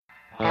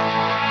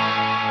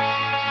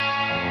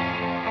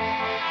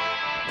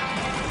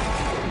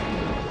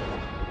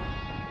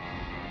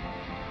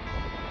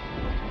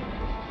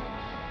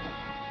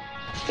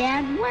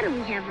Dad, why do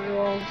we have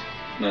rules?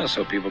 No,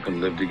 so people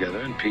can live together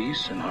in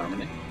peace and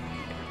harmony.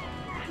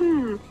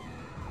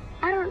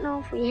 I don't know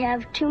if we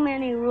have too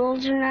many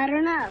rules or not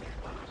enough.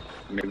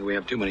 Maybe we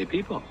have too many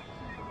people.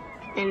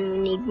 Then we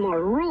need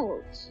more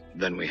rules.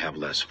 Then we have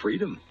less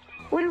freedom.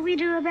 What do we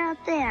do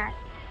about that?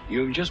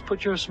 You've just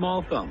put your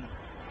small thumb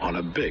on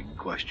a big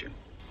question.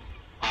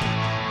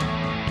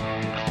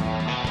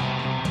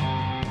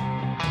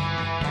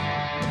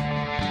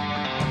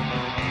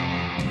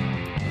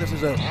 This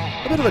is a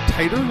bit of a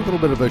tighter, a little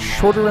bit of a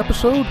shorter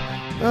episode.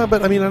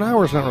 But, I mean, an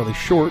hour is not really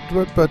short,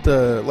 but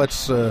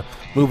let's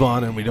move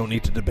on, and we don't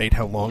need to debate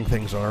how long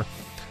things are.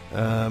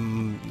 I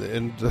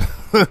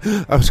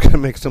was going to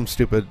make some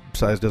stupid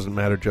size doesn't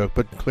matter joke,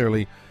 but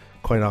clearly,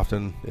 quite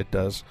often, it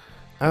does.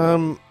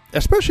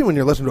 Especially when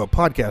you're listening to a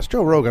podcast.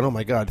 Joe Rogan, oh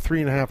my God,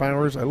 3.5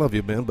 hours. I love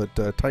you, man, but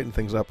tighten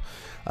things up.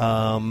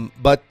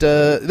 But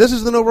this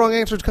is the No Wrong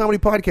Answers Comedy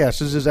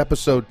Podcast. This is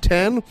episode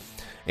 10.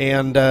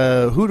 And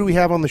who do we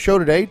have on the show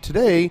today?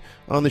 Today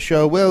on the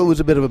show, well, it was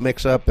a bit of a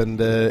mix-up,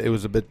 and it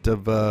was a bit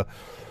of, a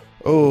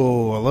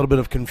little bit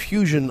of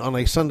confusion on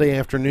a Sunday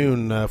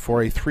afternoon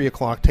for a 3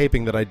 o'clock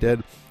taping that I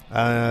did.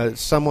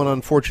 Someone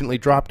unfortunately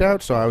dropped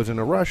out, so I was in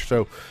a rush.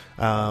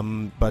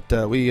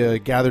 But we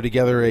gathered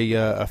together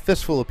a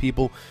fistful of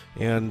people,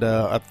 and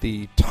at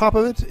the top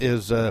of it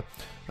is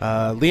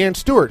Leanne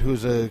Stewart,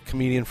 who's a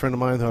comedian friend of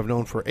mine who I've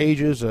known for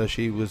ages.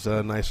 She was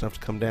nice enough to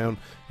come down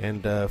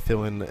and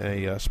fill in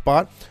a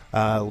spot.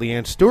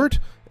 Leanne Stewart,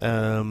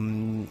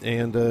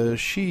 and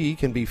she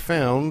can be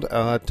found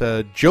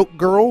at Joke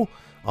Girl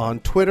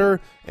on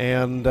Twitter,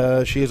 and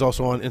she is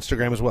also on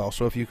Instagram as well.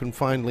 So if you can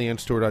find Leanne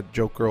Stewart at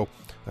Joke Girl,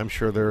 I'm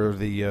sure there are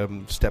the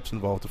steps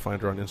involved to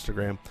find her on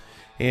Instagram.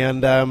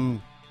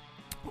 And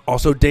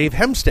also Dave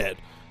Hempstead,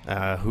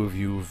 who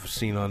you've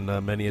seen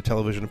on many a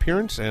television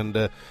appearance,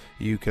 and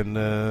you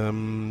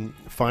can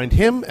find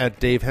him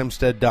at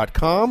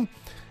davehempstead.com.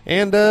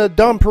 And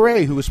Dom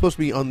Perret, who was supposed to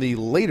be on the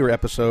later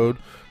episode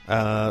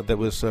that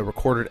was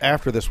recorded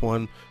after this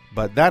one,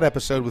 but that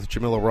episode with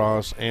Jamila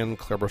Ross and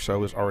Claire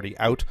Brousseau is already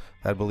out.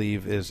 I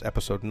believe is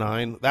episode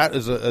 9. That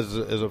is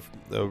a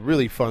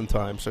really fun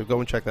time, so go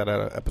and check that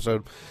out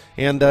episode.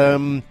 And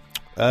Dom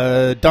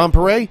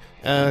Perret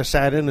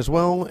sat in as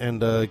well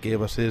and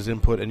gave us his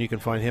input, and you can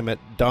find him at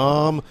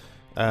Dom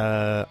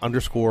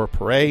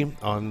 _Perret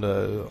on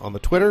the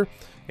Twitter,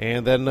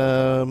 and then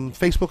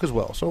Facebook as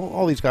well. So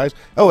all these guys.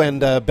 Oh, and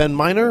Ben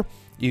Miner,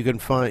 you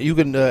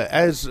can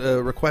as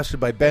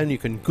requested by Ben, you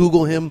can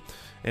Google him.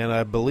 And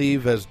I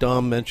believe, as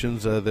Dom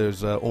mentions,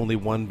 there's only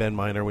one Ben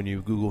Miner when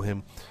you Google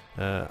him.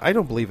 I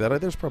don't believe that.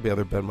 There's probably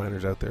other Ben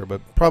Miners out there, but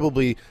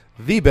probably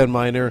the Ben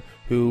Miner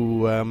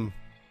who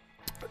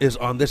is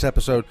on this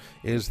episode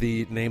is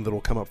the name that will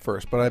come up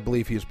first. But I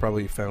believe he is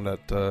probably found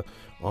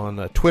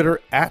on Twitter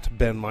at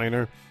Ben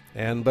Miner.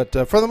 But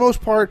for the most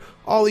part,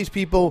 all these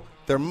people,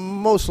 they're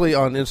mostly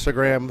on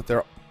Instagram.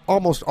 They're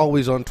almost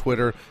always on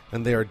Twitter,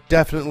 and they are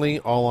definitely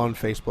all on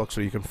Facebook,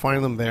 so you can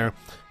find them there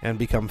and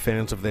become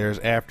fans of theirs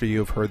after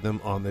you've heard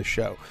them on this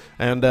show.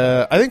 And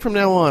I think from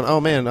now on,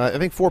 I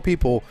think 4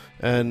 people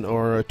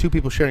or 2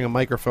 people sharing a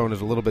microphone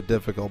is a little bit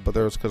difficult, but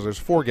because there's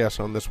 4 guests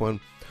on this one,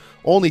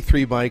 only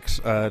 3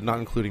 mics, not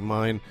including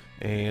mine.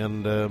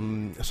 And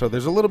so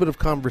there's a little bit of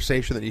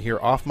conversation that you hear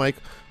off mic,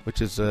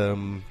 which is,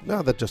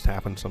 that just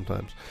happens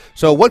sometimes.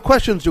 So what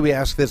questions do we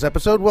ask this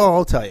episode? Well,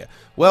 I'll tell you.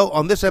 Well,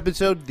 on this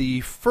episode, the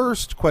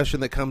first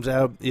question that comes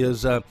out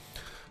is,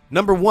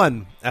 number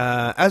 1,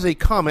 as a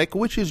comic,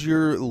 which is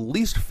your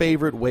least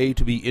favorite way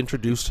to be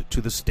introduced to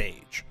the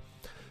stage?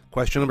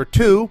 Question number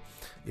 2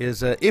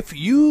 is, if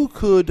you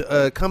could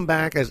come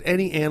back as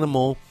any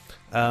animal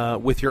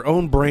with your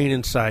own brain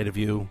inside of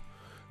you,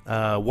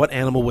 what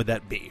animal would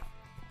that be?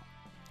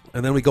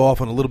 And then we go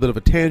off on a little bit of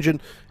a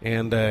tangent,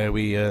 and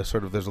we there's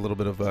a little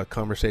bit of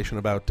conversation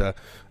about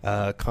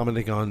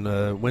commenting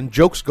on when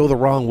jokes go the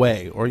wrong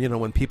way, or,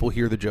 when people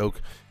hear the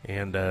joke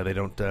and they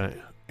don't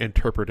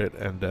interpret it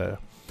and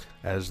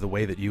as the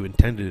way that you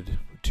intended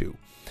to.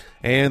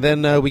 And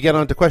then we get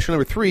on to question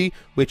number 3,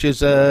 which is,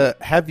 do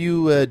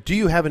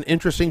you have an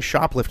interesting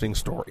shoplifting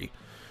story?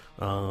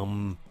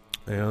 And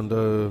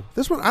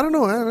this one, I don't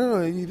know.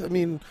 I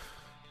mean,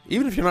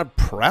 even if you're not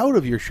proud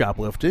of your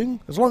shoplifting,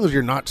 as long as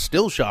you're not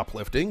still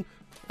shoplifting,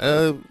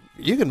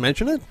 you can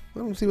mention it. I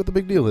don't see what the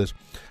big deal is.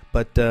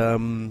 But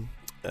do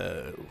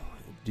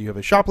you have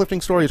a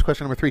shoplifting story? Is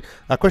question number 3.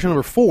 Question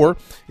number 4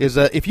 is,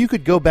 if you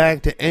could go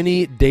back to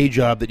any day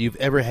job that you've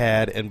ever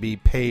had and be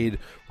paid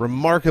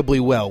remarkably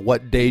well,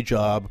 what day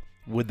job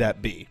would that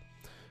be?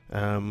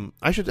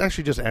 I should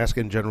actually just ask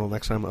in general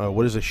next time,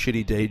 what is a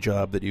shitty day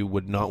job that you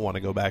would not want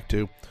to go back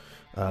to?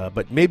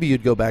 But maybe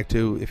you'd go back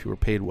to if you were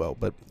paid well.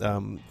 But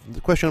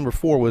the question number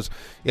 4 was,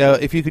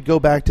 if you could go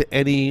back to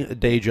any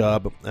day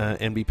job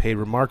and be paid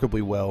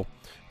remarkably well,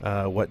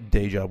 what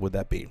day job would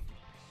that be?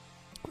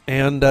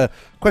 And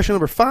question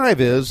number 5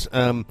 is,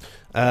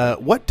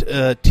 what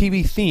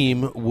TV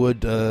theme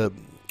would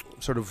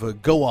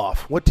go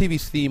off? What TV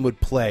theme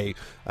would play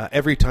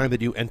every time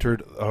that you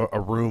entered a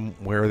room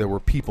where there were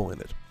people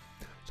in it?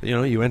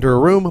 So, you enter a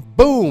room,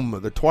 boom,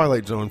 the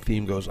Twilight Zone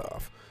theme goes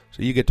off.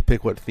 So you get to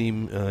pick what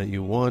theme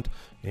you want,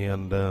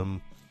 and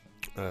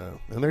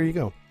there you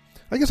go.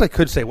 I guess I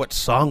could say what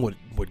song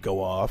would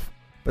go off,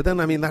 but then,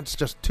 that's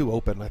just too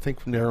open. I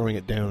think narrowing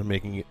it down and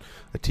making it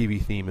a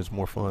TV theme is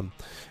more fun.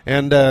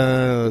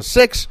 And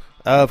 6,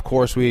 of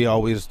course, we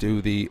always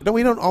do no,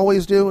 we don't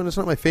always do, and it's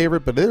not my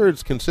favorite, but there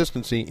is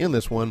consistency in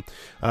this one.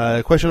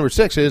 Question number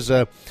 6 is,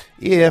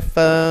 if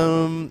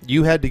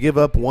you had to give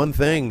up one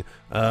thing,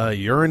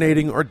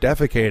 urinating or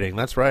defecating,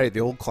 that's right,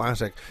 the old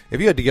classic.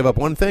 If you had to give up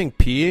one thing,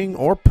 peeing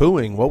or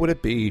pooing, what would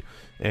it be?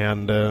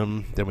 And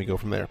then we go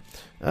from there.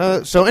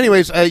 So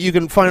anyways, you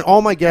can find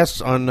all my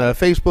guests on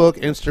Facebook,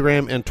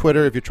 Instagram, and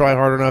Twitter if you try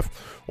hard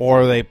enough,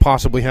 or they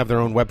possibly have their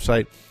own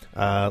website,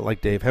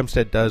 like Dave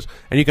Hempstead does.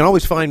 And you can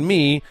always find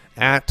me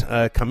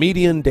at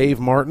comedian Dave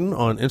Martin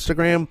on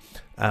Instagram.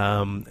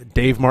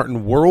 Dave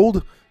Martin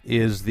World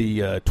is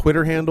the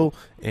Twitter handle,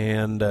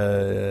 and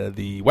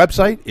the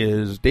website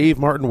is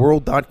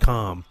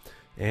davemartinworld.com.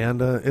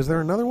 And is there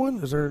another one?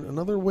 Is there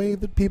another way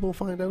that people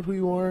find out who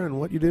you are and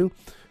what you do?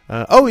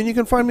 And you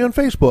can find me on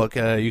Facebook.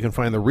 You can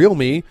find the real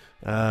me.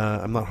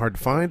 I'm not hard to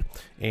find.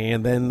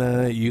 And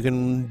then you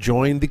can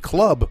join the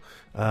club,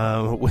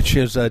 which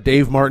is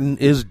Dave Martin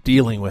is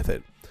Dealing With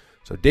It.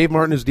 So Dave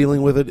Martin is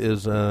Dealing With It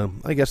is,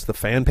 I guess, the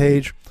fan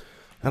page.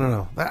 I don't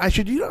know. I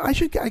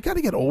got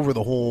to get over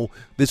the whole,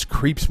 this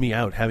creeps me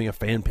out, having a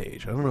fan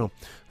page. I don't know.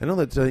 I know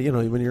that,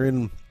 when you're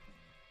in,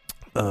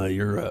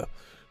 you're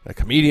a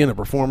comedian, a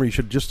performer, you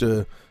should just,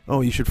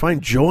 you should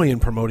find joy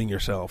in promoting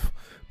yourself.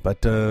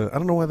 But I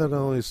don't know why that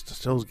always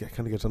still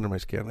kind of gets under my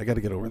skin. I got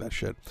to get over that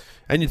shit.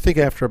 And you'd think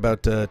after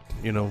about,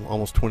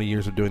 almost 20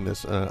 years of doing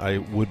this, I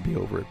would be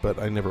over it, but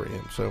I never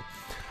am. So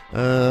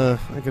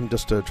I can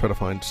just try to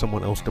find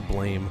someone else to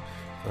blame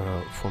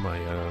for my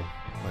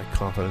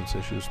confidence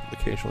issues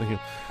occasionally.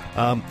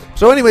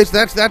 So anyways,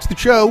 that's the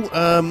show.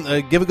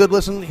 Give a good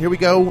listen. Here we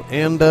go.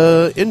 And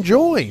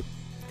enjoy.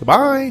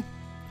 Goodbye.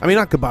 I mean,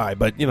 not goodbye,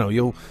 but,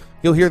 you'll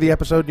hear the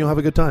episode and you'll have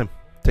a good time.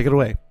 Take it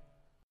away.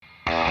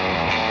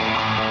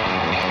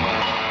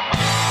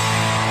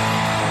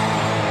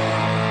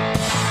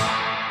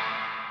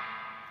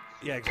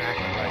 Yeah,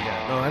 exactly. Right,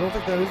 yeah. No, I don't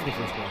think that is the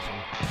first question.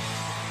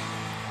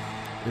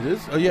 It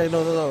is? Oh, yeah,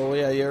 no.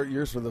 Yeah,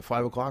 yours for the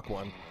 5 o'clock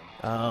one.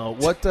 All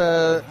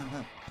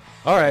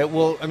right,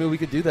 well, we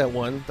could do that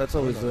one. That's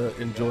always an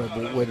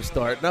enjoyable way to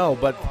start. No,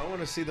 but... I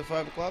want to see the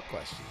 5 o'clock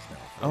questions now.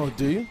 Oh,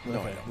 do you?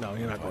 No, no,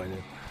 you're not going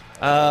to.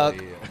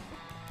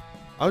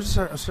 I'll just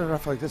start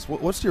off like this.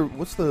 What's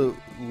the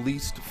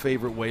least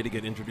favorite way to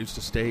get introduced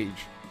to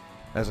stage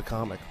as a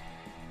comic?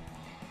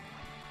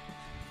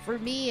 For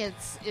me,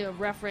 it's a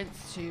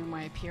reference to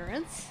my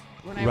appearance.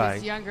 When I Right.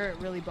 was younger, it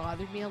really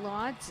bothered me a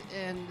lot.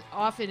 And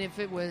often if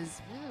it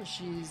was,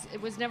 it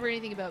was never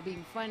anything about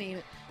being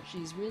funny.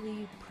 She's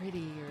really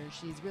pretty or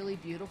she's really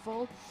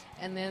beautiful.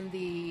 And then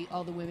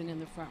all the women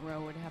in the front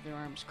row would have their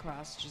arms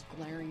crossed just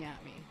glaring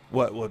at me.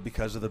 What,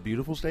 because of the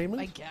beautiful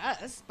statement? I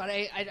guess. But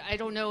I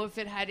don't know if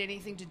it had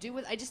anything to do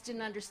with I just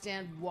didn't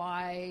understand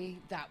why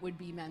that would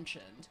be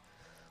mentioned.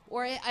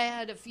 Or I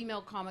had a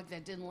female comic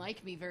that didn't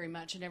like me very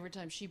much, and every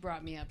time she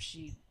brought me up,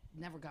 she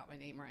never got my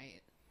name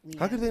right. Leanne.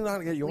 How could they not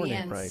get your Leanne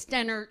name right?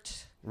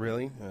 Stennert.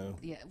 Really? Oh.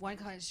 Yeah, one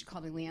time she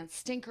called me Leanne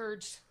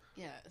Stinkard.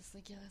 Yeah, it's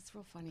like, that's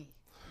real funny.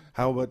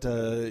 How about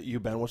you,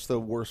 Ben? What's the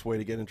worst way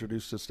to get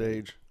introduced to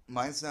stage?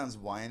 Mine sounds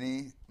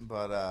whiny,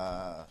 but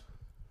I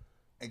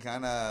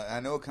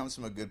know it comes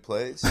from a good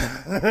place.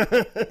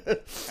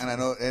 And I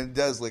know it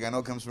does. I know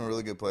it comes from a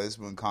really good place.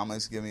 When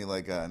comics give me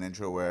an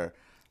intro where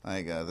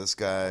this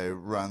guy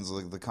runs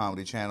the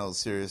comedy channel,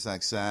 Sirius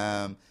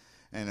XM,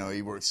 and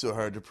he works so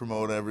hard to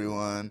promote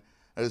everyone.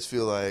 I just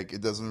feel like it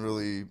doesn't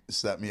really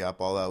set me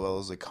up all that well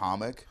as a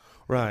comic.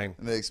 Right.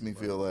 It makes me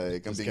feel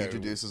like I'm being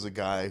introduced as a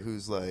guy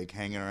who's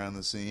hanging around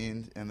the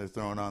scene and they're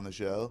throwing on the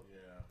show.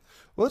 Yeah.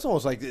 Well, it's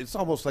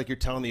almost like you're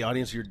telling the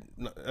audience I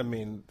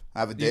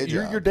have a day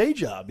job. Your day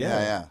job.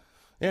 Yeah.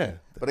 Yeah.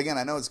 But again,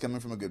 I know it's coming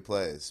from a good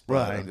place.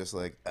 But Right. I'm just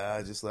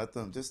just let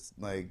them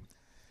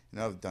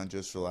I've done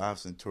Just for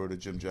Laughs and toured to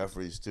Jim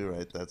Jeffries too,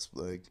 right? That's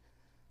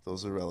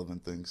those are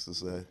relevant things to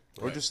say. Right.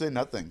 Or just say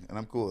nothing, and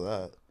I'm cool with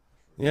that.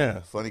 Yeah.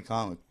 Funny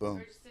comic, boom.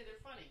 Or just say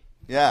they're funny.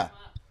 Yeah.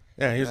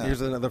 Yeah,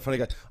 here's another funny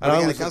guy. But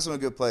again, it comes from a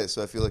good place,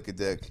 so I feel like a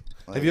dick.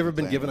 Have you ever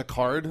been given a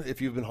card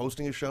if you've been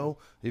hosting a show?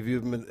 Have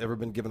you ever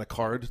been given a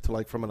card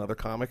to from another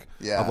comic?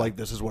 Yeah. Of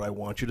this is what I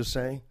want you to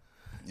say?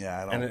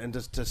 Yeah, I don't. And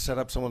just to set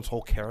up someone's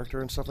whole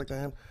character and stuff like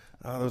that.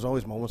 There's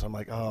always moments I'm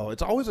like,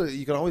 it's always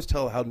you can always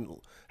tell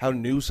how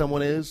new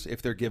someone is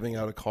if they're giving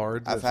out a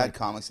card. I've had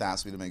comics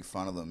ask me to make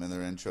fun of them in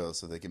their intro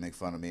so they can make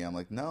fun of me. I'm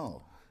like,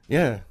 no.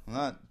 Yeah. I'm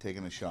not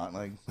taking a shot.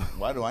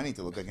 Why do I need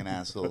to look like an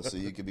asshole so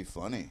you could be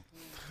funny?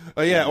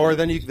 Oh yeah, or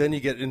then you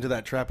get into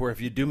that trap where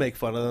if you do make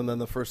fun of them, then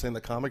the first thing the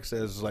comic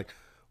says is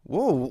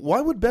 "Whoa, why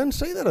would Ben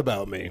say that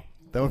about me?"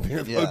 That would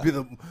be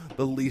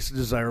the least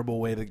desirable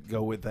way to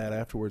go with that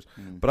afterwards.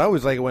 But I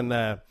always like when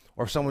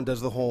or someone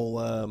does the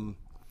whole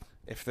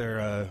if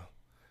they're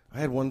I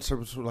had one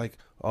sort of like,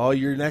 oh,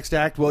 your next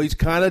act, well, he's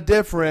kind of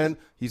different.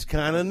 He's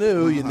kind of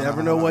new. You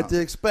never know what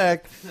to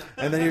expect.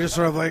 And then you're just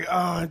sort of like, oh,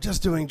 I'm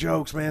just doing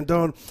jokes, man.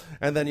 Don't.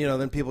 And then,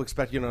 then people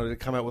expect, to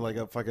come out with like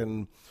a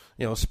fucking,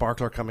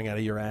 sparkler coming out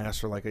of your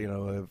ass or like,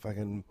 a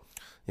fucking,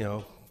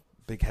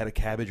 big head of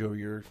cabbage over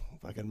your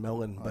fucking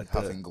melon. Like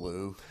but huffing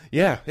glue.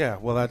 Yeah.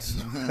 Well,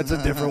 that's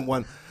a different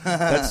one.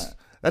 That's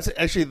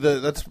actually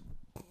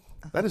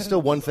that is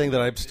still one thing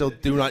that I still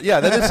do not. Yeah,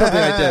 that is something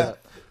I did.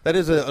 That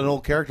is an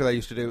old character that I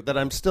used to do. That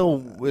it's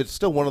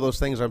still one of those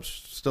things. I'm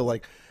still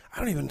like, I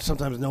don't even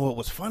sometimes know what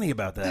was funny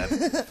about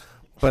that.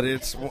 But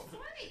it's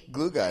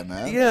glue guy,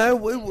 man. Yeah, it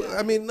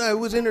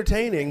was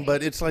entertaining,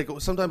 but it's like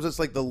sometimes it's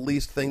like the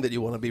least thing that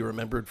you want to be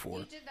remembered for.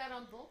 You did that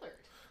on Bullard.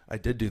 I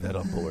did do that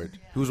on Bullard.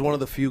 Who's one of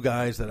the few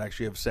guys that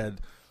actually have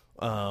said.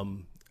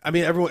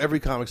 Every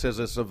comic says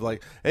this of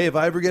like, hey, if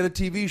I ever get a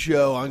TV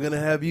show, I'm going to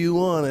have you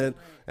on it. Right.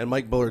 And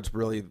Mike Bullard's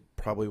really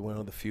probably one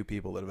of the few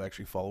people that have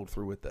actually followed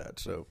through with that.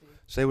 So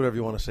say whatever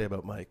you want to say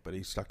about Mike, but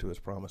he stuck to his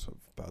promise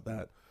about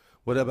that.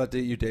 What about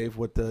you, Dave?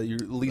 What your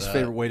least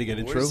favorite way to get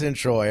intro? The worst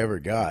intro I ever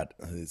got,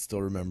 I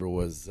still remember,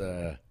 was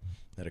at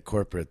a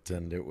corporate,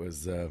 and it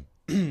was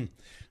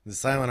the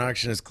silent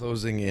auction is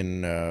closing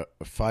in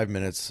 5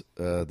 minutes.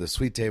 The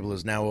suite table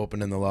is now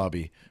open in the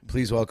lobby.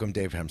 Please welcome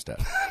Dave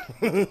Hemstead.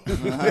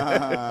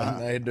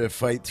 I had to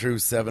fight through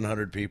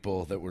 700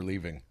 people that were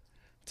leaving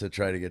to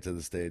try to get to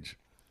the stage.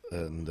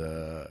 And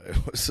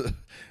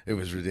it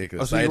was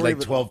ridiculous. So I had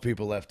like 12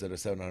 people left out of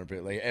 700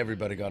 people. Like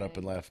everybody got up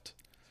and left.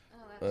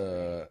 Go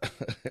to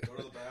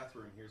the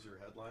bathroom. Here's your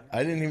headline.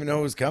 I didn't even know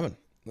it was coming.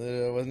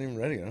 I wasn't even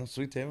ready.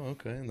 Sweet table,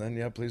 okay. And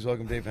then please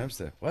welcome Dave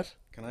Hempstead. What?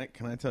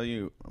 Can I tell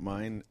you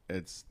mine?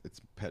 It's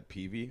pet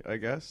peevey, I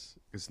guess.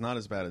 It's not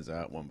as bad as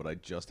that one, but I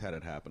just had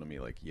it happen to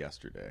me like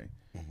yesterday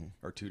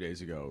or 2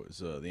 days ago.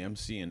 So the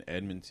MC in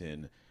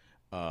Edmonton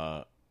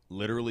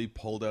literally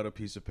pulled out a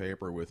piece of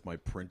paper with my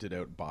printed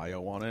out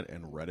bio on it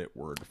and read it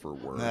word for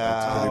word.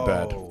 That's pretty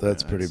bad.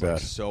 That's pretty bad.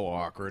 Like so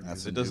awkward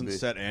because it doesn't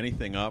set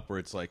anything up where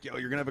it's like, yo,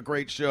 you're going to have a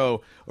great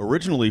show.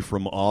 Originally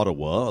from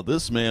Ottawa,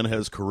 this man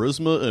has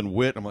charisma and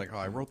wit. I'm like, oh,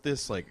 I wrote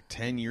this like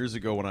 10 years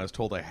ago when I was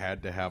told I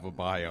had to have a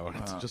bio. And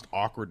it's just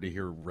awkward to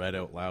hear read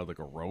out loud like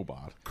a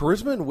robot.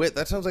 Charisma and wit,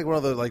 that sounds like one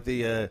of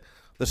the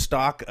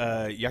stock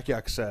Yuck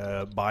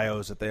Yucks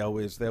bios that they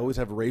always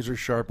have razor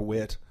sharp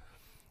wit.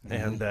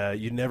 And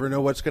you never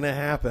know what's going to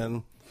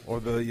happen,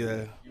 or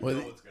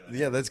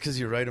that's because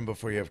you write them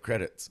before you have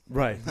credits,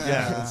 right?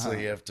 Yeah, so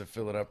you have to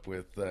fill it up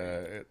with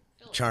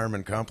charm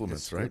and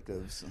compliments, right?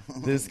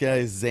 This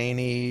guy's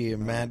zany,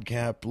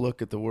 madcap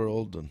look at the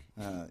world, and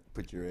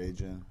put your age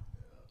in,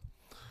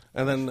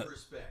 and then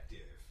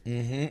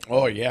perspective.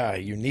 Oh yeah,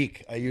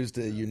 unique. I used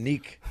a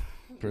unique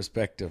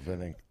perspective. I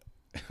think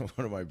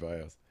one of my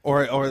bios,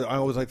 or I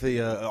always like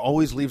the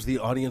always leaves the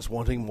audience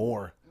wanting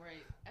more.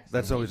 Right,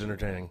 that's always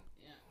entertaining.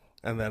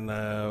 And then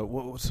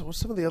what's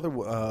some of the other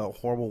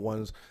horrible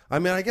ones? I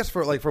mean, I guess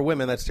for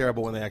women, that's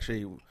terrible when they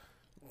actually.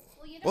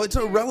 Well, it's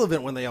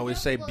irrelevant when they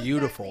always say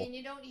beautiful. Exactly. And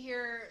you don't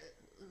hear.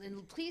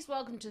 And please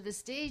welcome to the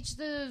stage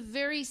the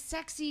very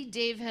sexy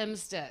Dave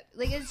Hemstead.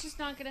 Like it's just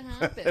not going to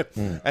happen.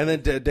 And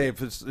then Dave,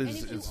 and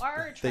if you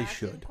are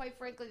attractive, quite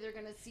frankly, they're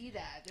going to see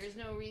that. There's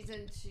no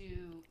reason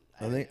to.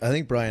 I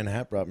think Brian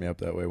Happ brought me up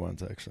that way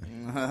once, actually.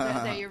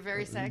 that you're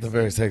very sexy. The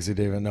very sexy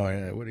David. No,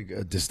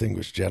 a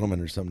distinguished gentleman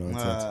or something.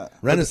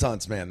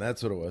 Renaissance man.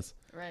 That's what it was.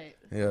 Right.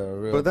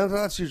 Yeah. But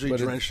that's usually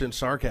drenched in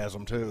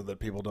sarcasm too. That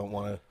people don't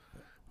want to.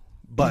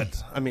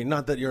 But I mean,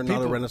 not that you're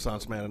not a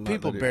Renaissance man. And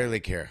people barely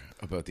care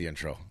about the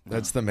intro.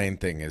 That's the main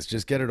thing. Is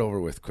just get it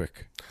over with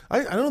quick.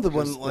 I know the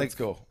one like. Let's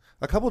go.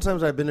 A couple of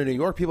times I've been to New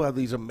York, people have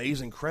these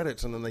amazing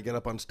credits, and then they get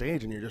up on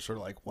stage, and you're just sort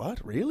of like,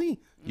 "What?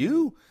 Really?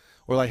 You?"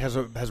 Or like has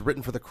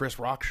written for the Chris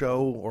Rock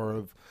show,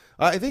 or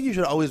I think you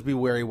should always be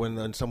wary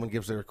when someone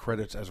gives their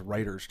credits as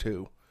writers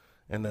too,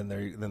 and then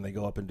they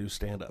go up and do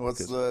stand up.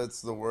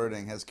 It's the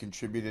wording has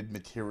contributed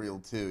material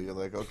to. You're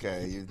like,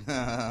 okay,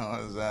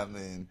 what does that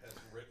mean? Has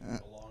written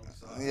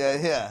alongside.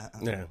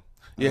 Yeah.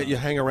 Yeah, you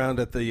hang around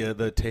at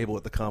the table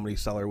at the Comedy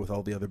Cellar with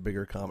all the other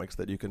bigger comics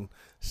that you can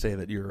say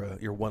that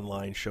your one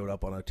line showed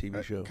up on a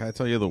TV show. Can I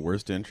tell you the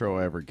worst intro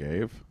I ever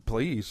gave?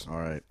 Please. All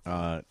right.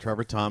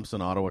 Trevor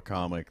Thompson, Ottawa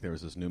comic. There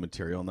was this new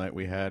material night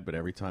we had, but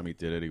every time he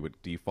did it, he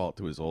would default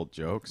to his old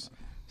jokes.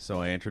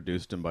 So I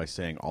introduced him by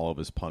saying all of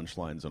his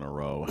punchlines in a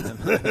row,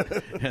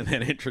 and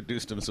then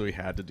introduced him so he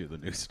had to do the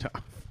new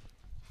stuff.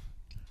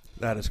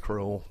 That is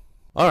cruel.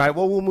 All right,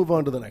 well, we'll move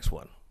on to the next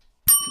one.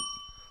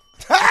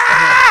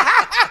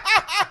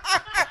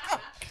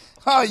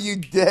 Oh, you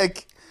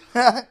dick.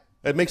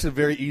 It makes it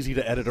very easy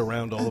to edit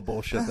around all the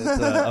bullshit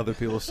that other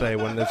people say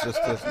when there's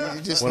just this.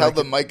 You just held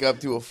the mic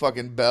up to a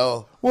fucking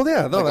bell. Well,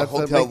 yeah, no, like that's a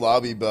hotel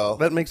lobby bell.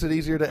 That makes it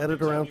easier to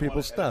edit around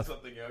people's stuff.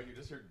 Something out, you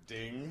just heard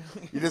ding.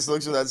 You just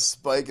looked for that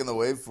spike in the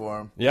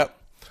waveform. Yep.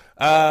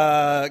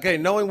 Okay,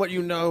 knowing what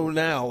you know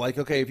now, like,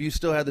 okay, if you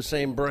still had the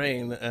same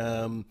brain,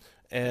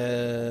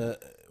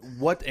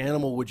 what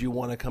animal would you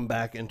want to come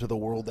back into the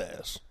world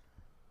as?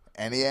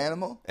 Any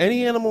animal?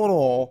 Any animal at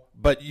all,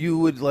 but you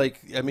would like.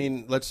 I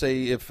mean, let's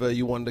say if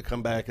you wanted to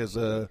come back as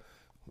an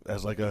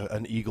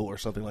eagle or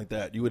something like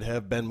that, you would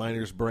have Ben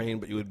Miner's brain,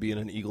 but you would be in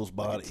an eagle's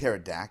body.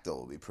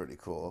 Pterodactyl would be pretty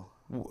cool.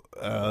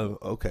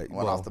 Okay,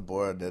 Went off the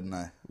board, didn't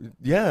I?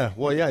 Yeah,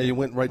 well, yeah, you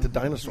went right to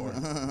dinosaur.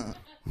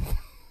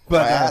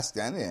 But I asked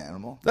any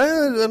animal.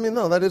 I mean,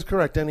 no, that is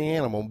correct. Any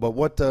animal, but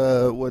what?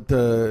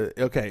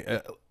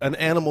 Okay, an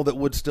animal that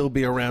would still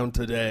be around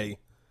today.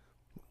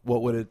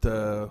 What would it?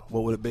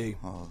 What would it be?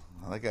 Oh,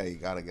 I like how you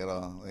got to get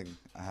on. Like,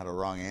 I had a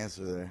wrong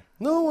answer there.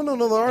 No.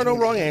 There are no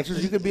wrong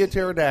answers. You could be a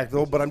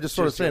pterodactyl, but I'm just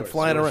sort of saying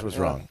flying around was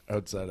wrong.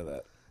 Outside of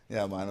that,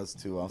 Yeah, mine was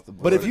 2 off the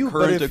board. But if you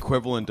Current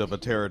equivalent of a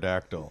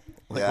pterodactyl.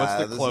 Like, Yeah, what's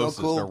the there's no closest?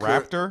 cool A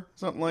raptor?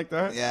 Something like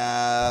that?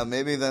 Yeah,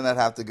 maybe then I'd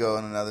have to go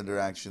in another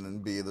direction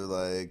and be either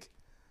like,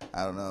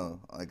 I don't know,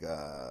 like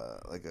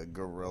a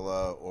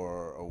gorilla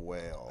or a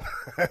whale.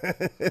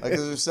 Like,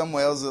 'cause there's some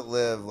whales that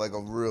live like a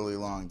really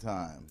long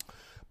time.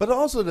 But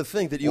also to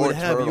think that you Or would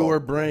have turtle. your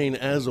brain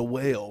as a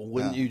whale,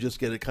 wouldn't Yeah. you just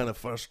get it kind of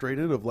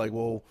frustrated of like,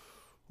 well,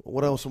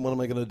 what else? What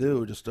am I going to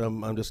do? Just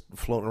I'm just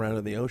floating around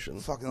in the ocean.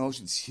 The fucking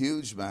ocean's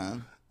huge,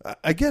 man.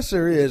 I guess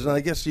there is, and I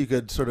guess you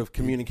could sort of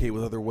communicate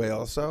with other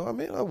whales. So I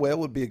mean, a whale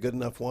would be a good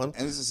enough one.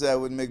 And this is say I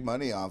wouldn't make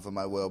money off of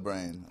my whale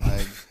brain.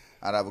 Like,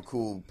 I'd have a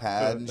cool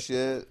pad and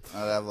shit.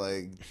 I'd have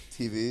like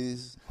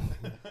TVs.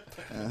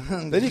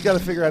 Then you got to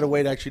figure out a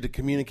way to actually to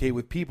communicate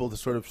with people to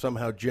sort of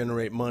somehow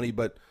generate money.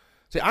 But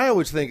see, I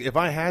always think if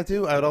I had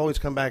to, I would always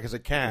come back as a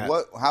cat.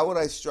 What? How would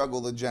I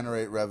struggle to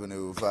generate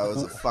revenue if I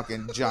was a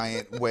fucking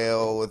giant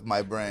whale with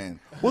my brain?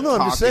 Well, no,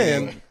 I'm just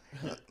saying.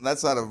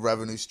 That's not a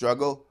revenue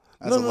struggle.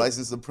 That's a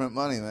license to print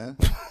money, man.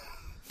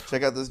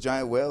 Check out this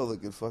giant whale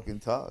that could fucking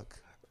talk.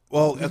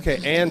 Well, okay,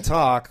 and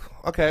talk.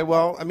 Okay,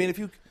 well, I mean, if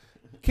you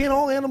can't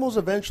all animals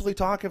eventually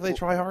talk if they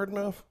try hard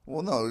enough?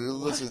 Well, no,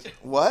 listen.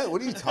 What?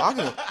 What are you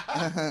talking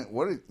about?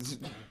 What?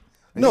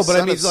 No, but I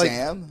mean, like,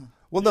 Sam?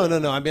 well, no.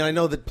 I mean, I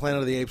know that Planet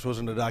of the Apes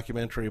wasn't a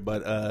documentary,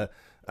 but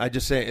I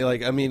just say,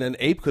 like, I mean, an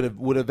ape could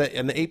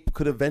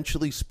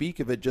eventually speak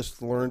if it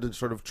just learned to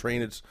sort of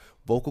train its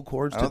vocal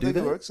cords I to don't do think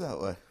that. it works that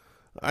way.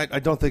 I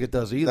don't think it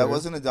does either. That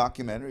wasn't a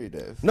documentary,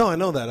 Dave. No, I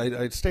know that.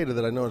 I stated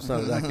that I know it's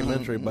not a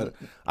documentary, but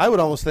I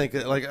would almost think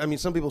that, like, I mean,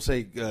 some people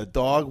say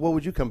dog. What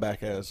would you come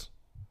back as,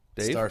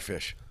 Dave?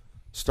 starfish.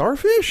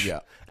 Starfish?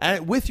 Yeah.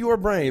 With your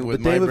brain.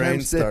 With the my David brain,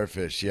 Hempstead-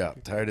 starfish. Yeah,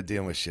 tired of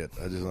dealing with shit.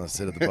 I just want to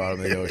sit at the bottom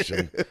of the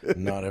ocean,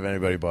 and not have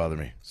anybody bother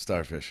me.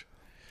 Starfish.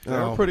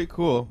 They're Oh. pretty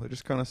cool. They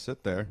just kind of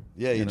sit there.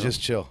 Yeah, you know? just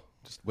chill.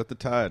 Just with the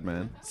tide,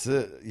 man.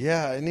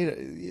 Yeah,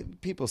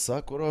 people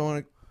suck. What do I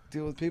want to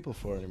deal with people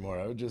for anymore?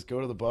 I would just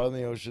go to the bottom of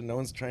the ocean. No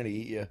one's trying to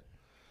eat you.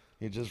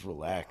 You just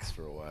relax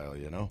for a while,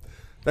 you know?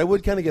 That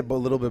would kind of get a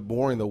little bit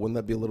boring, though. Wouldn't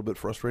that be a little bit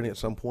frustrating at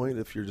some point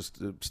if you're just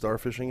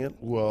starfishing it?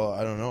 Well,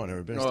 I don't know. I've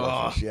never been a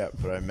starfish yet,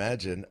 but I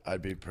imagine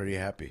I'd be pretty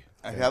happy.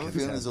 I have a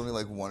feeling there's only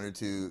like 1 or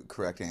 2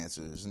 correct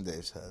answers in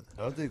Dave's head.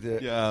 I don't think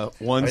that. Yeah,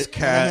 one's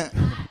cat.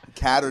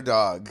 Cat or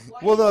dog?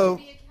 Well,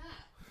 though,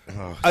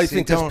 I see,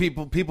 think that's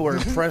don't- people are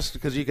impressed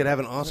because you could have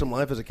an awesome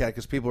life as a cat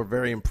because people are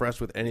very impressed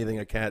with anything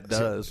a cat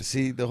does.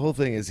 See, the whole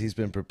thing is he's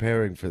been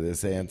preparing for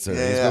this answer. He's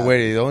Yeah. been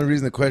waiting. The only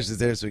reason the question is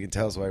there is so he can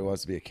tell us why he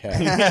wants to be a cat.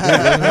 He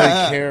doesn't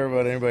really care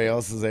about anybody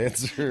else's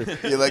answer.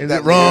 You like is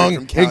that it wrong? lyric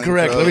from Counting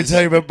Incorrect. Let me Crows?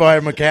 tell you about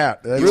buying him a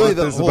cat. That's Really, what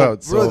the this is whole about.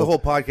 really so- the whole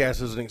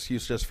podcast is an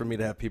excuse just for me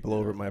to have people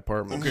over at my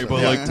apartment. Okay, So-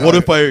 but Yeah. like, what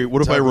if I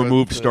Talk about-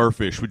 removed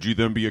starfish? Would you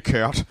then be a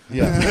cat?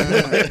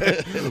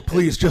 Yeah.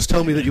 Please just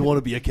tell me that you want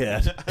to be a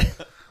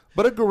cat.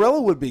 But a gorilla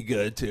would be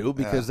good too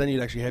because then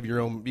you'd actually have your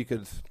own. You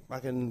could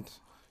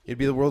you'd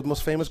be the world's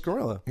most famous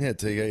gorilla. Yeah,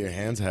 till you got your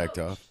hands hacked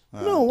off.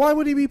 No, why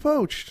would he be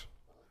poached?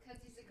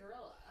 Because he's a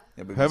gorilla.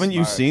 Yeah, but Haven't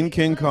you smart. seen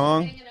King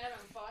Kong? Hanging out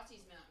on Fawty's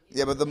Mountain.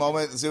 Yeah, but the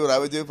moment, see what I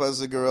would do if I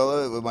was a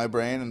gorilla with my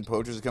brain and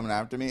poachers are coming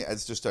after me, I'd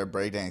just start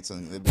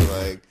breakdancing. They'd be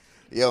like,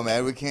 yo,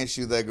 man, we can't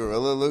shoot that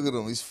gorilla. Look at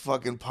him. He's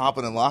fucking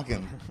popping and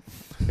locking.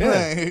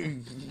 Yeah.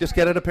 Just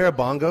get out a pair of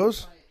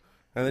bongos,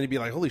 and then you'd be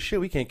like, holy shit,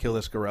 we can't kill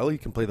this gorilla. He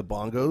can play the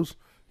bongos.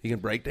 He can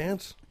break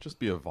dance. Just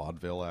be a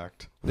vaudeville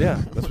act.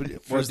 Yeah, that's what you.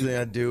 First thing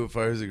I'd do if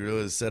I was a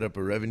gorilla is set up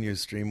a revenue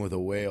stream with a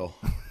whale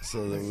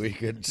so that we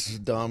could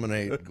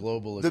dominate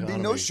global There'd economy.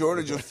 be no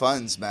shortage of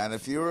funds, man.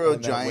 If you were a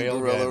And that giant whale guy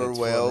gorilla or that's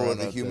whale floating with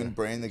a around out human there.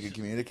 brain that could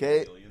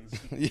communicate,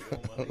 Yeah,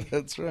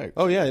 that's right.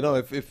 Oh yeah, no.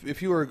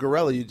 If you were a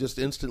gorilla, you just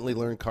instantly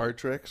learn card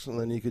tricks, and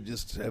then you could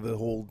just have a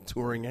whole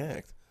touring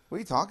act. what are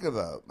you talking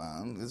about,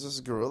 man? It's just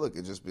a gorilla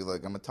could just be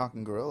like, I'm a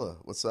talking gorilla.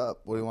 What's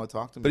up? What do you want to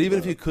talk to me But even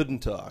if about? you couldn't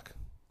talk,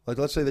 like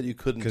let's say that you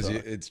couldn't Because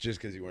talk. it's just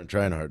because you weren't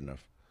trying hard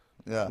enough.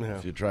 Yeah. Yeah.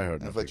 If you try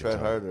hard And enough, if I you can tried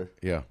talk. harder.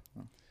 Yeah.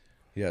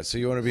 Yeah, so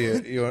you want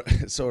to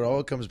be so it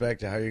all comes back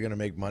to how you're going to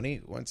make money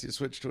once you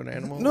switch to an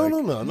animal? No, Like,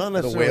 no, not the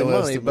necessarily whale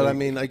has money, to but I make-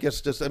 mean, I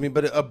guess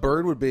but a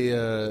bird would be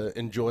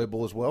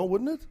enjoyable as well,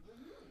 wouldn't it?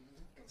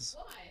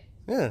 Why?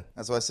 Yeah.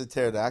 That's why I said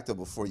pterodactyl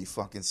before you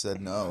fucking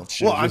said no.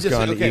 Should've Well, I'm just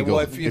gone saying, okay, eagle.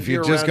 well, if you'd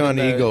you're just around gone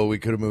in the- eagle, we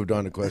could have moved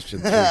on to question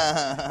 3.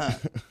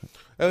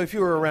 If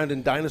you were around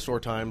in dinosaur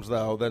times,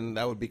 though, then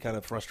that would be kind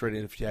of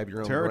frustrating if you have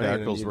your own brain.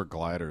 Pterodactyls were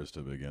gliders to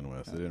begin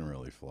with. They didn't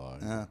really fly.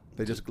 Yeah.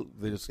 They just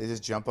They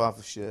just jump off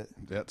of shit.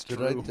 That's Did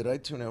true. I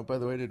tune out, by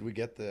the way? Did we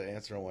get the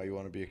answer on why you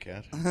want to be a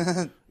cat?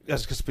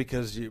 That's just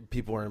because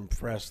people are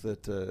impressed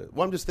that.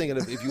 Well, I'm just thinking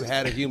if you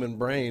had a human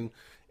brain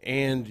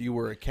and you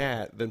were a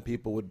cat, then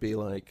people would be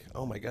like,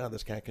 "Oh my god,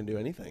 this cat can do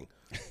anything.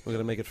 We're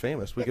gonna make it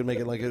famous. We could make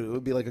it like it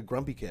would be like a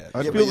grumpy cat."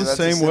 I'd Yeah, feel but the that's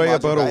same the way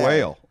logic about a I have.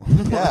 whale.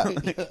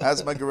 Yeah,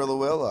 that's my gorilla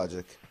whale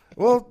logic.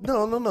 Well,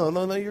 no.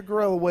 Your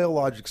gorilla whale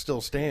logic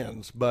still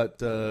stands,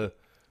 but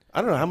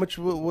I don't know how much.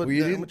 How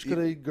much could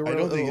a gorilla? I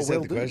don't think you a set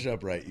whale the do? question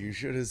up right. You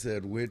should have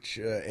said which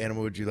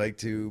animal would you like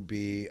to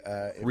be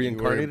if you were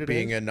Reincarnated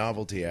being as? a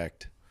novelty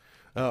act.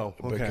 Oh,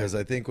 okay. Because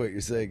I think what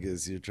you're saying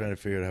is you're trying to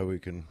figure out how we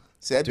can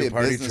See, I'd be do a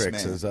party businessman.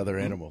 tricks as other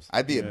animals.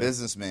 I'd be a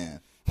businessman.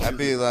 I'd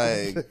be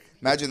like,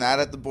 imagine that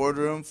at the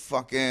boardroom,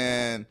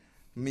 fucking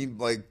me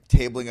like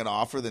tabling an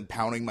offer, then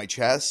pounding my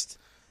chest,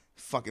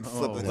 fucking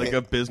flipping Like it.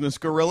 a business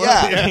gorilla?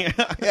 Yeah,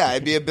 yeah,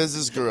 I'd be a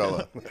business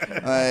gorilla.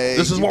 Like,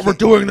 This is you what we're can't-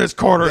 doing this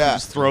quarter. Yeah.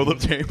 Just throw the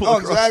table Oh,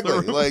 across exactly. the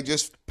room. Like,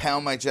 just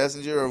pound my chest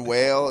into a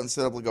whale and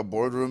set up like a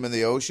boardroom in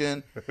the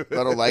ocean. I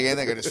don't like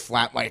anything. I just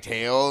flap my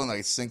tail and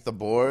like sink the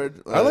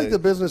board. I like the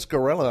business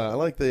gorilla. I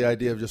like the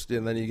idea of just,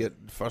 and then you get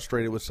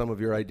frustrated with some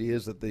of your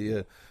ideas at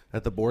the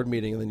board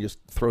meeting, and then you just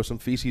throw some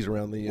feces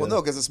around the. Well,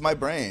 no, because it's my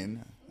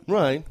brain.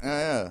 Right,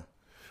 Yeah.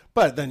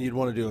 but then you'd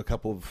want to do a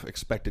couple of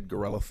expected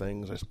gorilla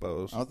things, I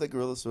suppose. I don't think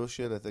gorillas throw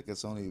shit. I think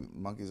it's only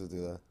monkeys that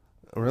do that.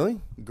 Really?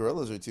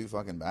 Gorillas are too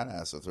fucking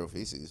badass to throw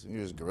feces.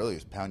 You're just a gorilla, you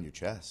just pound your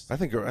chest. I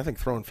think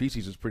throwing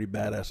feces is pretty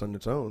badass on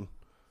its own.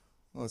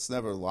 Well, it's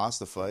never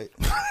lost a fight.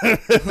 I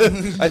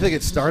think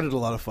it started a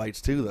lot of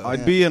fights too, though.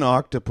 I'd be an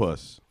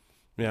octopus.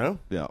 Yeah.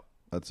 Yeah,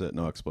 that's it.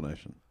 No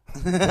explanation.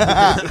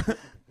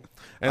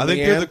 And I think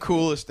they're Leanne? the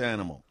coolest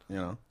animal, you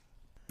know?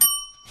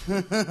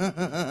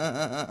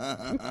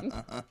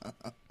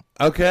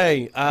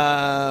 Okay.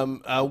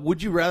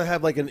 Would you rather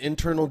have like an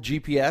internal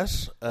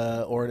GPS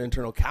or an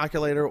internal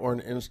calculator or an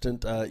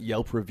instant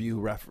Yelp review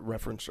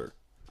referencer?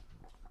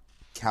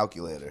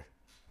 Calculator.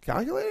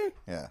 Calculator?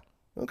 Yeah.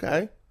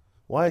 Okay.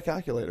 Why a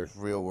calculator?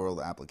 Real world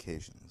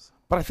applications.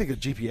 But I think a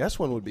GPS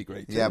one would be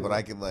great too. Yeah, but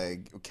I could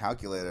like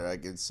calculator. I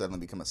could suddenly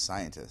become a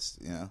scientist.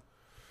 You know.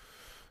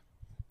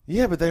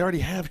 Yeah, but they already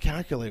have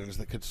calculators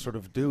that could sort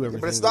of do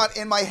everything. But it's not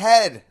in my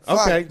head.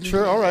 Fuck. Okay,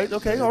 sure. All right.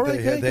 Okay. All right.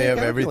 They have calculate.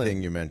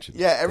 everything you mentioned.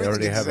 Yeah, everything They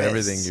already have exists.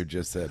 everything you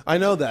just said. I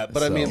know that,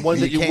 but I So, mean, one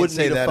that you can't wouldn't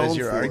say need a that phone as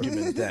your for.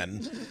 argument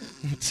then.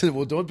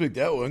 Well, don't pick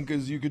that one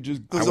because you could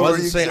just. I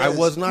wasn't saying. I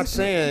was not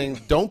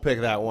saying don't pick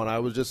that one. I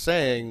was just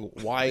saying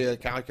why a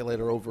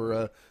calculator over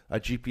a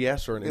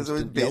GPS or an Because it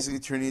would instant Yelp? basically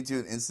turn you into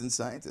an instant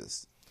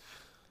scientist.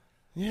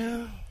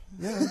 Yeah.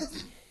 Yeah.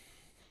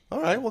 All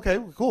right. Okay.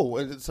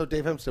 Cool. So,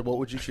 Dave Hempstead, what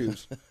would you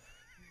choose?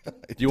 Do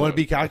you want to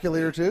be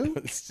calculator too?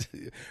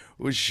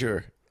 Well,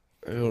 sure.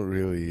 I don't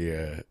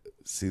really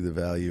see the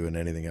value in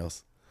anything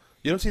else.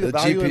 You don't see the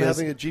value in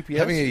having a GPS?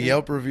 Having a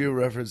Yelp review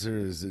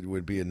referencer it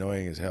would be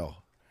annoying as hell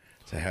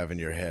to have in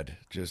your head.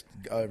 Just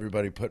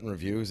everybody putting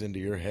reviews into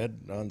your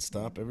head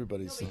nonstop.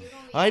 Everybody's saying,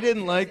 I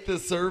didn't like the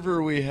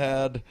server we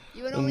had.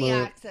 You would and only the-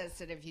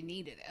 access it if you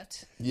needed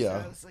it.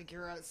 Yeah. So it's like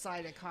you're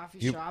outside a coffee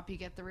You- shop, you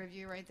get the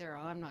review right there.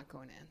 Oh, I'm not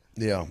going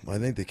in. Yeah, I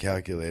think the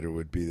calculator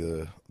would be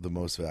the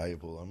most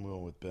valuable. I'm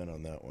going with Ben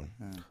on that one.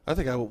 I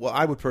think I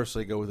would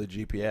personally go with a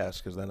GPS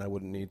because then I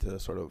wouldn't need to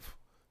sort of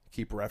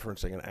keep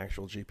referencing an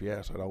actual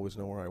GPS. I'd always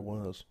know where I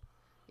was.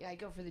 Yeah, I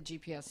go for the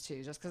GPS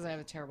too, just because I have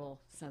a terrible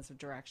sense of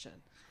direction.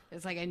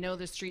 It's like I know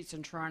the streets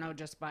in Toronto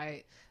just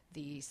by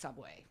the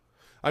subway.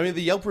 I mean,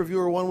 the Yelp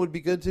reviewer one would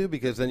be good too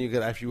because then you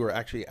could, if you were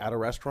actually at a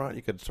restaurant,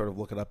 you could sort of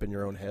look it up in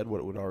your own head what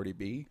it would already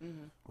be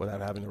without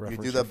having to You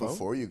reference do your that phone.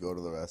 before you go to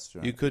the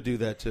restaurant. You could do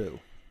that too.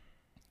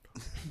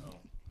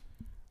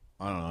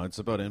 I don't know. It's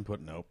about input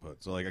and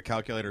output. So, like, a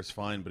calculator's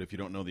fine, but if you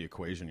don't know the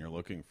equation you're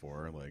looking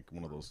for, like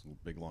one of those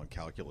big, long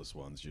calculus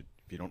ones, if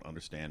you don't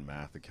understand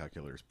math, the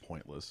calculator's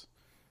pointless.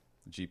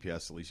 The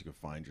GPS, at least you can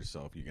find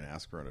yourself. You can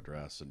ask for an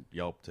address. And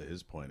Yelp, to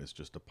his point, is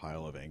just a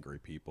pile of angry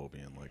people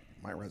being like,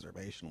 my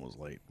reservation was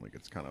late. Like,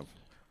 it's kind of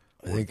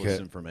I think, worthless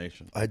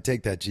information. I'd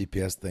take that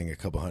GPS thing a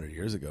couple hundred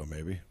years ago,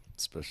 maybe.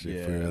 Especially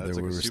Yeah, if that's we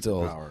like a were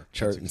still superpower. That's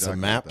charting exactly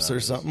some what maps that or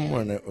is. something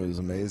when it was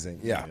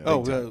amazing. Yeah. Yeah.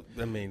 Oh, big time.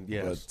 I mean,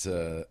 yes.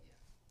 But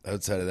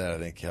outside of that, I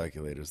think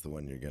calculator's the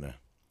one you're gonna.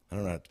 I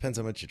don't know. It depends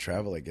how much you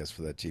travel, I guess,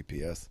 for that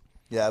GPS.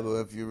 yeah, but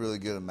if you're really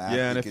good at math,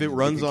 Yeah, and you if can- it you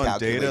runs can on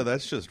calculate- data,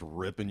 that's just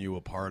ripping you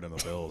apart in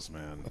the bills,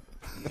 man.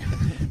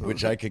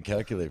 Which I could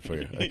calculate for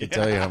you. I could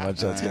tell you how much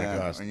that's going to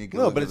cost. and you can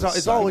No, look but at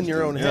it's the all in science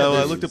your own data. head. Yeah, well, I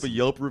There's- looked up a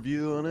Yelp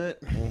review on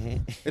it.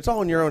 It's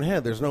all in your own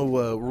head. There's no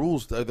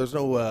rules. There's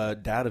no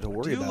data to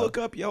worry Do you about. look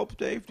up Yelp,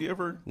 Dave? Do you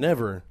ever?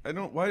 Never. I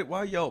don't.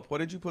 Why Yelp? Why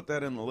did you put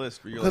that in the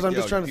list? Because I'm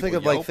just trying to think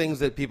of like things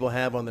that people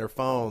have on their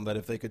phone that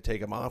if they could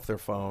take them off their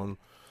phone,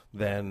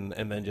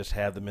 and then just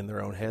have them in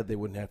their own head. They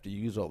wouldn't have to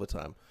use all the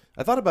time.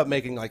 I thought about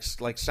making like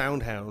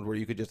SoundHound, where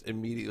you could just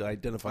immediately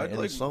identify I'd any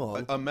like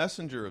song. a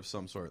messenger of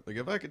some sort. Like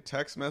if I could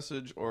text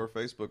message or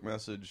Facebook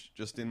message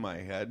just in my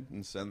head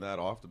and send that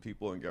off to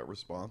people and get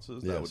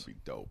responses, that would be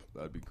dope.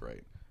 That'd be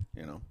great.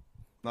 You know,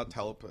 not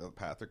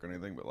telepathic or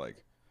anything, but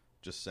like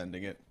just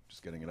sending it,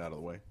 just getting it out of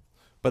the way.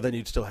 But then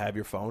you'd still have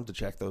your phone to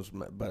check those.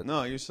 But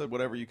No, you said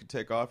whatever you could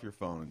take off your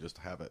phone and just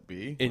have it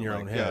be In your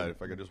like, own Yeah, head.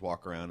 if I could just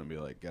walk around and be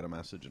like, get a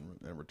message and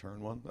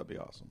return one, that'd be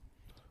awesome.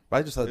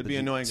 I just thought It'd be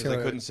annoying because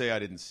I couldn't say I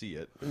didn't see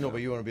it. No, but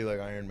you want to be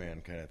like Iron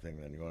Man kind of thing.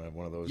 Then you want to have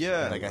one of those.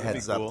 Yeah. Like a That'd be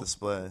heads-up cool.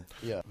 display.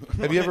 Yeah.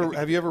 Have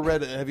you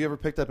ever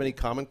picked up any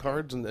comment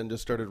cards and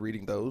just started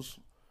reading those?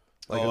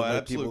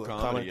 Absolute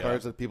comment comedy, yeah.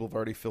 cards that people have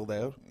already filled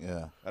out.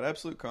 Yeah. At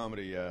Absolute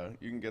Comedy, yeah,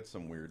 you can get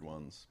some weird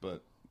ones,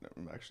 but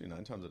actually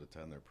 9 times out of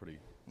 10 they're pretty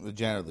They're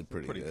generally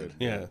pretty good.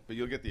 Yeah. But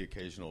you'll get the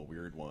occasional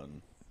weird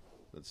one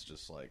that's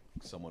just like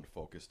someone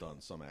focused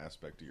on some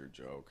aspect of your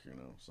joke, you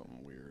know,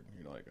 something weird.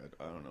 You know, like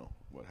I don't know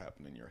what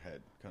happened in your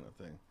head kind of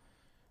thing.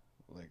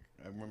 Like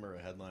I remember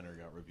a headliner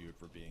got reviewed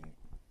for being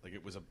like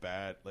it was a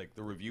bad like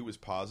the review was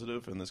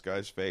positive in this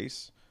guy's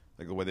face,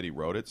 like the way that he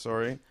wrote it,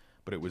 sorry.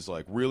 But it was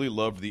like, really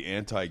loved the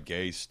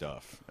anti-gay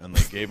stuff. And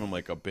they gave him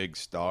like a big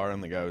star.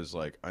 And the guy was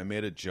like, I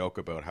made a joke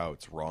about how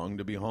it's wrong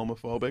to be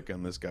homophobic.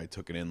 And this guy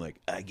took it in like,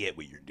 I get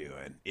what you're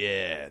doing.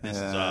 Yeah, this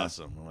is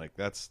awesome. I'm like,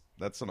 that's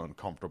an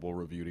uncomfortable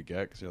review to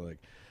get. Because you're like,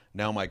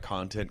 now my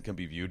content can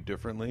be viewed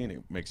differently. And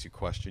it makes you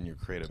question your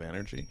creative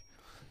energy.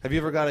 Has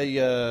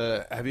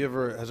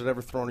it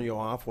ever thrown you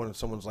off when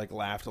someone's like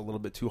laughed a little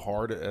bit too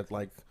hard at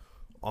like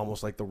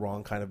almost like the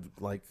wrong kind of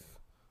like,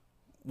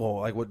 well,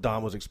 like what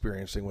Dom was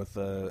experiencing with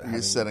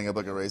You're setting up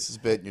like a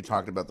racist bit, and you're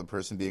talking about the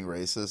person being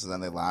racist, and then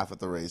they laugh at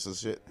the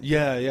racist shit.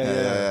 Yeah.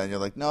 And you're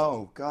like,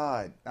 no,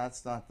 God,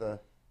 that's not the.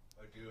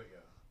 I do it,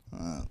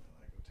 yeah.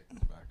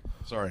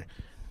 Sorry.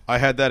 I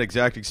had that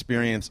exact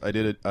experience. I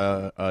did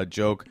a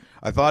joke.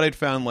 I thought I'd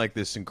found like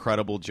this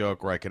incredible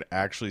joke where I could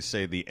actually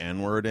say the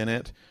N-word in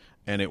it,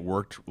 and it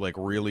worked like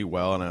really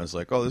well. And I was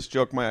like, oh, this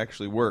joke might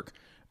actually work.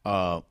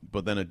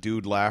 But then a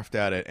dude laughed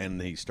at it, and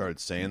he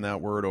started saying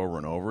that word over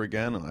and over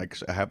again. And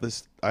I have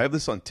this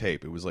on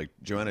tape. It was like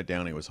Joanna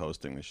Downey was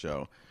hosting the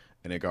show,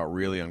 and it got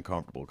really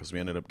uncomfortable because we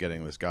ended up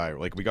getting this guy.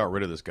 Like we got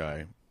rid of this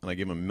guy, and I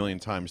gave him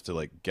 1,000,000 times to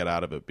like get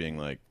out of it, being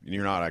like,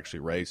 "You're not actually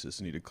racist."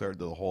 And he declared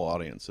to the whole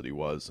audience that he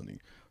was, and he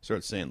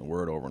started saying the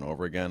word over and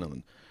over again. And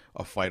then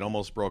a fight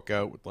almost broke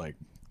out with like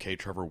K.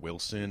 Trevor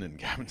Wilson and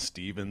Gavin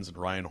Stevens and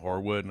Ryan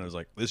Horwood, and I was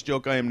like, this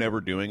joke I am never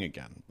doing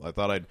again. I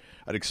thought I'd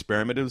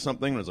experimented with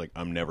something, and I was like,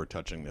 I'm never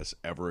touching this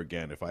ever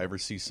again. If I ever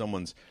see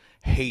someone's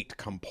hate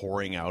come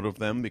pouring out of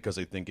them because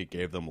they think it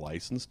gave them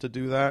license to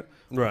do that,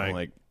 Right. I'm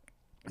like,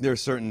 there are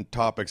certain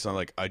topics I'm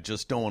like, I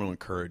just don't want to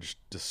encourage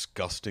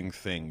disgusting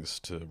things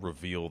to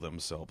reveal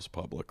themselves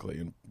publicly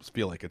and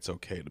feel like it's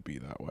okay to be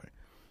that way.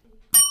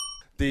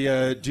 Do you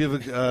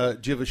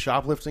have a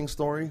shoplifting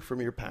story from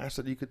your past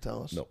that you could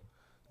tell us? No.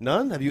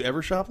 None? Have you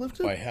ever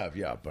shoplifted? I have,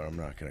 yeah, but I'm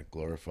not going to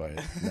glorify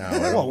it now.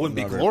 Well, it wouldn't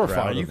be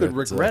glorified. You could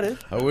regret it.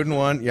 I wouldn't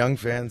want young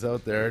fans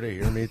out there to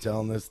hear me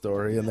telling this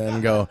story and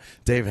then go,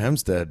 Dave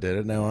Hempstead did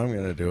it, now I'm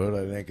going to do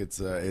it. I think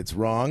it's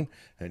wrong,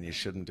 and you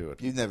shouldn't do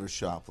it. You've never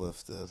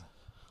shoplifted.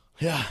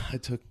 Yeah, I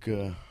took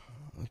a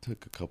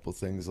couple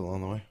things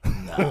along the way.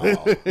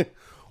 No.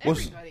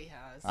 Everybody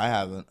has. I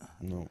haven't.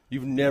 No.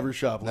 You've never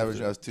shoplifted?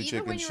 Never. I was too Even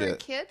chicken when you shit. were a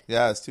kid?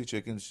 Yeah, it's too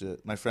chicken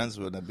shit. My friends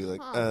would. I'd be like,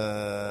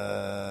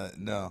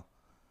 no.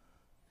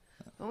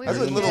 When we I was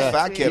were a little kids,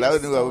 fat we kid. I knew I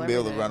stole would be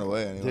able to everything. run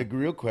away anyway. The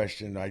real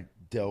question I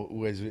dealt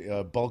was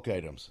bulk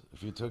items.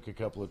 If you took a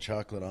couple of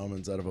chocolate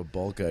almonds out of a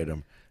bulk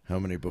item, how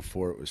many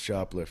before it was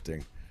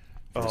shoplifting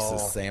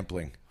versus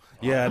sampling?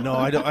 Yeah, no,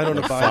 I don't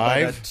abide by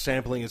Five? that.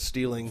 Sampling is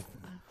stealing.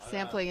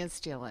 Sampling and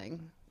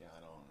stealing.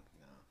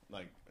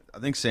 Like, I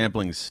think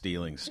sampling is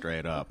stealing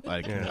straight up.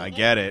 Like, I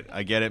get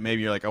it.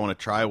 Maybe you're like, I want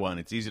to try one.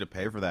 It's easy to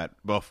pay for that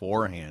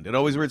beforehand. It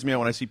always weirds me out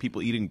when I see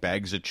people eating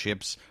bags of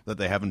chips that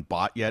they haven't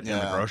bought yet in the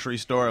Yeah. grocery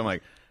store. I'm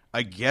like,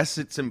 I guess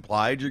it's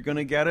implied you're going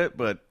to get it,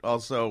 but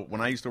also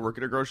when I used to work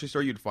at a grocery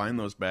store, you'd find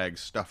those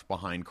bags stuffed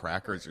behind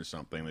crackers or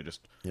something. They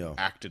just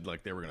acted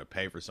like they were going to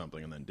pay for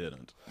something and then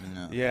didn't.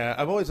 Yeah,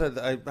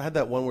 I had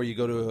that one where you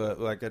go to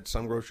like at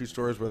some grocery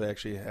stores where they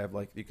actually have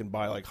like you can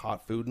buy like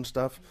hot food and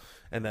stuff,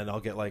 and then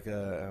I'll get like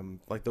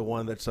the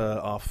one that's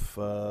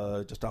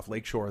just off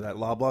Lakeshore, that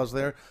Loblaws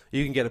there.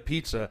 You can get a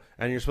pizza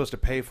and you're supposed to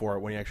pay for it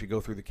when you actually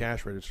go through the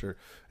cash register,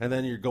 and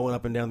then you're going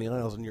up and down the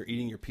aisles and you're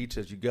eating your pizza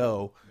as you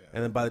go,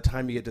 and then by the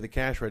time you get to the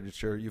cash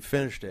register, you've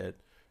finished it.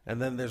 And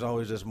then there's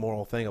always this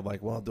moral thing of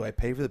like, well, do I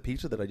pay for the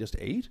pizza that I just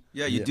ate?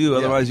 Yeah, you do.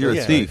 Otherwise, you're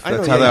a thief. I know,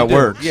 That's how you that do.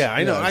 works. Yeah,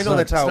 I know. Yeah, I it's know not-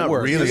 that's it's how not it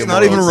works. really It's a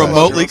not even moral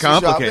remotely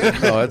grocery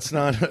complicated. No, it's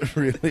not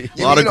really.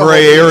 A lot of You know gray what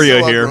it is area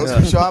about here.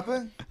 Grocery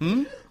shopping?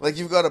 Like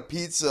you've got a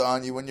pizza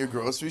on you when you're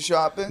grocery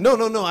shopping?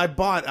 No. I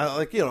bought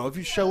if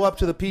you show up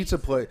to the pizza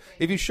place,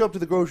 if you show up to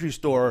the grocery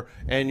store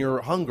and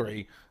you're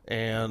hungry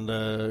and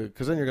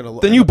because then you're gonna.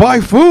 Then you buy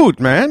food,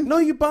 man. No,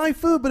 you buy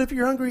food, but if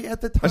you're hungry at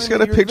the time, I just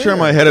got a you're picture in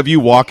there. my head of you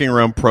walking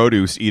around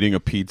produce eating a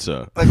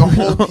pizza. Like a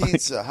whole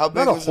pizza. How big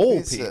Not a was whole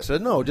the pizza.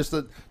 No, just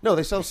no.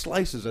 They sell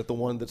slices at the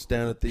one that's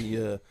down at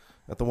the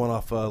one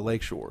off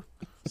Lakeshore.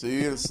 So you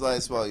eat a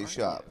slice while you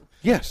shop.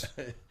 Yes.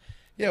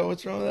 Yeah,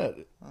 what's wrong with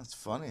that? That's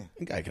funny. I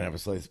think I can have a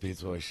slice of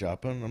pizza while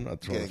shopping. I'm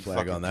not throwing a Getting flag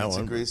fucking on that pizza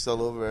one. grease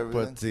all over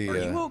everything. But the Are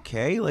you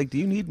okay? Like, do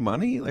you need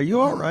money? Are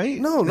you all right?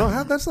 No,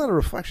 that's not a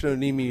reflection of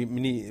me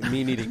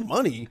needing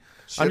money.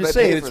 Should I'm just I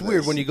pay saying it's for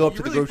weird this? when you go up to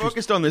You're the really grocery store.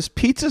 focused on this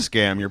pizza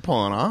scam you're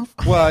pulling off.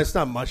 Well, it's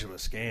not much of a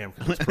scam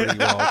 'cause it's pretty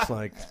well. It's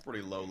like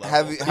Pretty low level.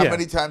 How Yeah.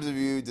 many times have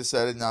you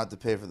decided not to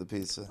pay for the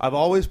pizza? I've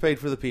always paid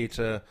for the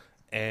pizza,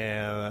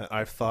 and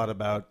I've thought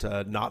about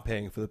not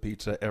paying for the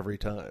pizza every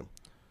time.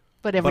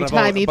 But every But I've time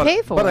always- you but-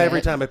 pay for but it.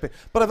 every time I pay.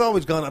 But I've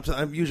always gone up to.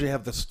 I usually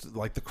have this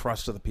like the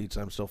crust of the pizza.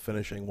 I'm still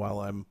finishing while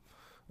I'm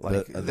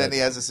like. Then he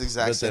has this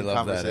exact Bet they same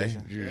love that, eh?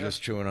 conversation. You're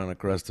just chewing on a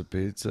crust of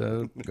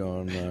pizza,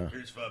 going,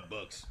 Here's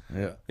 $5.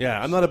 yeah.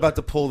 Yeah, I'm not about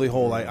to pull the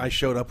whole. I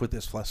showed up with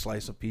this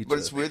slice of pizza. But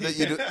it's weird that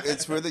you do,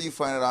 it's weird that you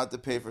find it out to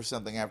pay for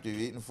something after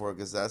you've eaten for it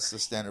because that's the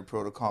standard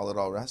protocol at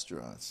all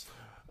restaurants.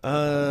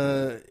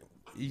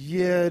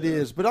 Yeah, it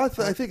is. But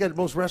I think at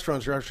most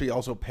restaurants you're actually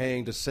also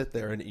paying to sit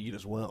there and eat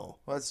as well.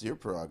 Well, that's your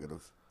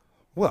prerogative.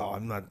 Well,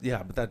 I'm not.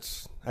 Yeah, but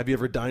that's. Have you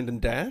ever dined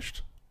and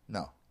dashed?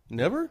 No.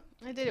 Never.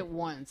 I did it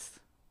once.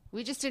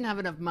 We just didn't have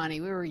enough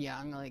money. We were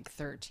young, like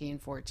 13,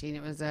 14.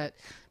 It was at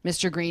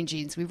Mr. Green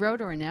Jeans. We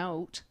wrote her a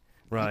note.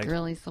 Right. Like,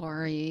 really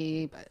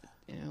sorry, but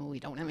we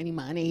don't have any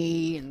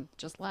money, and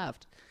just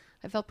left.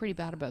 I felt pretty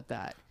bad about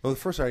that. Well, the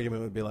first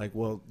argument would be like,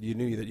 well, you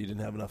knew that you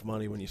didn't have enough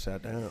money when you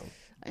sat down.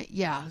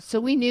 Yeah, so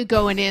we knew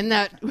going in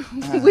that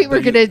we were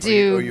going to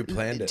do you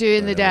planned it.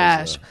 doing the It was,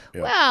 dash.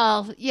 yeah.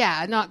 Well,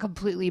 yeah, not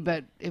completely,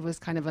 but it was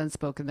kind of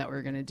unspoken that we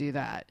were going to do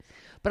that.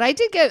 But I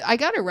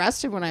got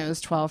arrested when I was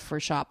 12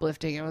 for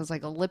shoplifting. It was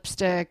like a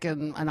lipstick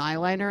and an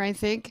eyeliner, I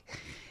think.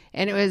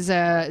 And it was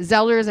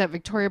Zellers at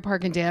Victoria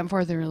Park in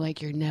Danforth. They were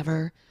like, "You're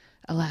never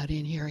allowed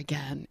in here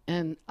again."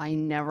 And I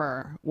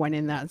never went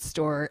in that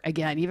store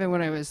again, even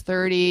when I was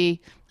 30.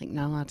 Like,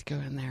 not allowed to go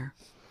in there.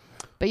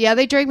 But yeah,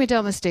 they dragged me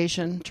down the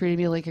station, treated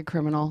me like a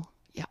criminal.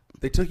 Yeah,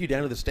 They took you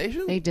down to the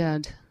station? they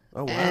did.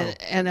 Oh, wow.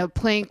 And a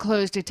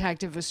plainclothes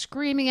detective was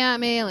screaming at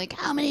me, like,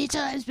 "How many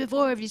times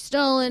before have you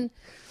stolen?"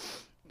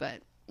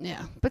 But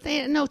yeah, but they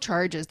had no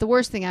charges. The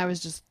worst thing, I was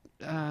just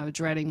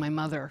dreading my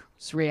mother's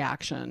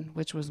reaction,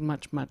 which was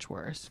much, much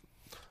worse.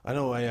 I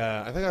know.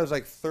 I think I was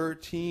like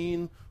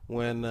 13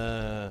 when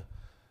I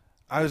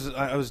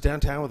was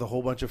downtown with a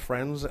whole bunch of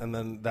friends, and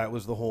then that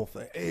was the whole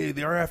thing. Hey,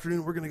 the other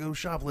afternoon we're gonna go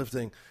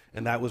shoplifting,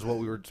 and that was what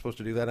we were supposed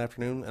to do that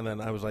afternoon. And then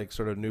I was like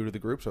sort of new to the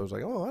group, so I was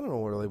like, oh, I don't know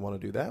whether they want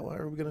to do that. Why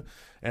are we gonna?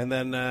 And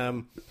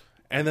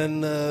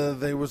then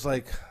they was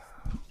like,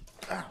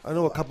 I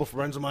know a couple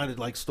friends of mine had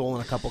like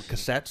stolen a couple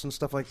cassettes and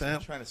stuff like that.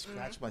 I'm trying to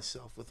scratch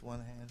myself with one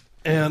hand.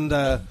 And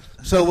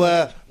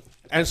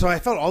so I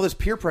felt all this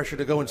peer pressure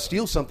to go and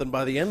steal something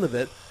by the end of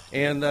it.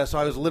 And so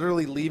I was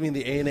literally leaving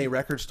the A&A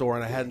record store,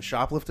 and I hadn't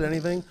shoplifted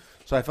anything.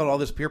 So I felt all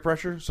this peer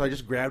pressure. So I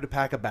just grabbed a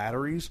pack of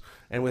batteries,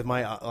 and with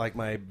my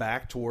my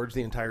back towards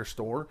the entire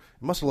store, it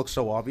must have looked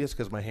so obvious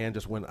because my hand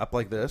just went up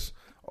like this.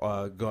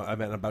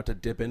 I'm about to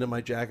dip into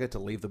my jacket to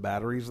leave the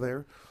batteries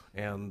there.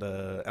 And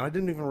I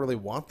didn't even really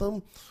want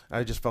them.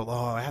 I just felt,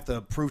 I have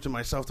to prove to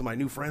myself, to my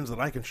new friends, that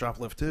I can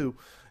shoplift too.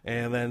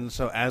 And then,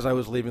 so as I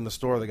was leaving the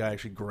store, the guy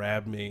actually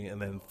grabbed me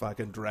and then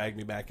fucking dragged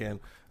me back in. And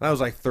I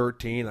was like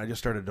 13. I just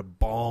started to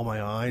bawl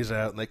my eyes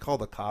out, and they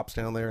called the cops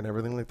down there and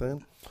everything like that.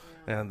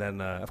 Yeah. And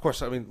then, of course,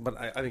 but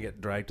I didn't get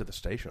dragged to the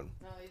station.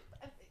 No,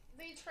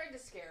 they tried to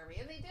scare me,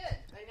 and they did.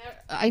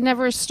 I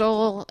never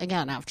stole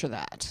again after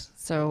that.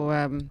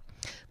 So,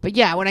 but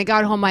yeah, when I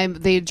got home,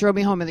 they drove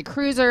me home in the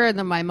cruiser, and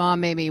then my mom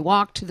made me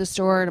walk to the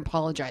store and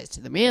apologize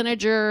to the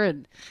manager.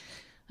 And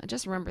I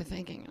just remember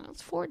thinking,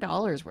 it's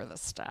 $4 worth of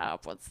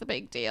stuff. What's the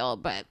big deal?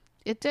 But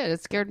it did.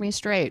 It scared me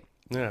straight.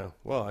 Yeah,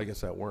 well, I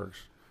guess that works.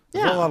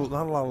 There's Yeah. not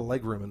a lot of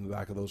leg room in the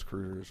back of those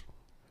cruisers.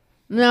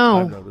 No.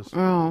 I've noticed.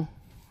 Oh.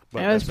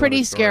 But It was that's pretty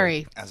another story.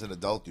 scary. As an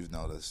adult, you've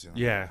noticed.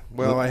 Yeah,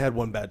 well, I had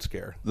one bad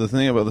scare. The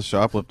thing about the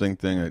shoplifting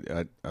thing,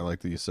 I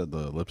like that you said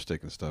the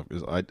lipstick and stuff,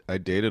 is I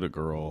dated a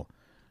girl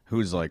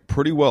who's like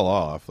pretty well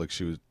off. Like,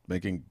 she was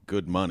making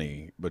good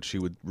money, but she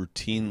would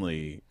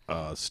routinely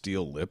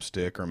steal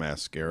lipstick or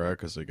mascara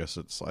because I guess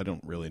I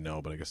don't really know,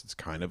 but I guess it's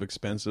kind of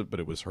expensive. But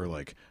it was her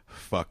like,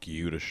 fuck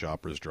you to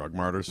Shoppers Drug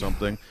Mart or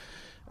something.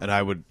 And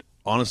I would,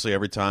 honestly,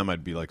 every time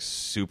I'd be like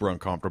super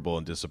uncomfortable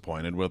and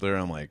disappointed with her.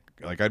 I'm like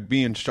I'd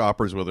be in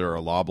Shoppers with her or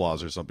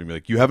Loblaws or something, be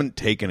like, you haven't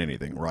taken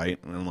anything, right?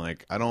 And I'm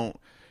like,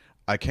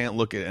 I can't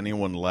look at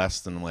anyone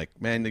less than like,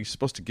 man, you're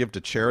supposed to give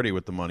to charity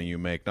with the money you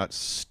make, not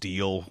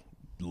steal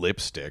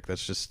lipstick.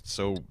 That's just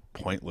so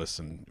pointless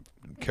and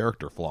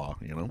character flaw,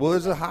 you know? Well,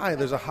 there's a high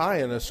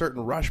and a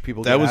certain rush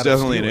people. That get was out of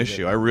definitely an stealing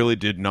issue. it. I really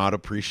did not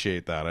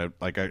appreciate that.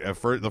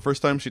 The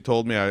first time she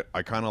told me,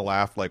 I kind of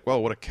laughed like,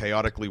 well, what a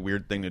chaotically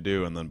weird thing to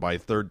do. And then by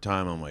third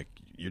time, I'm like,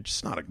 you're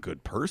just not a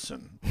good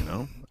person, you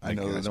know? I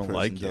know I this don't person,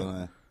 like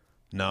don't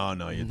you.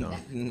 No, you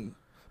don't.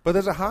 But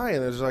there's a high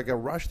and there's like a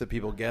rush that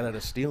people get out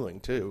of stealing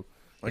too.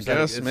 I It's that-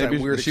 guess it's maybe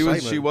that weird she was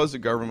excitement. a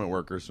government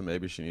worker, so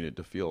maybe she needed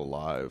to feel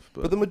alive.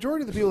 But the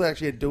majority of the people that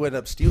actually do end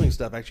up stealing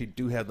stuff actually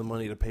do have the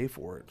money to pay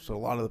for it. So a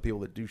lot of the people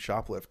that do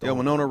shoplift. yeah, don't.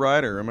 Winona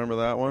Ryder, remember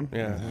that one?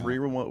 Yeah. Free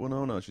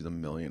Winona. She's a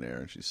millionaire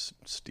and she's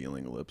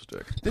stealing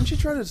lipstick. Didn't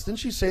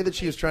she say that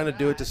she was trying to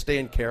do it to stay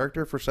in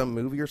character for some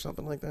movie or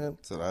something like that?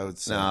 That's what I would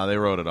say. Nah, they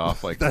wrote it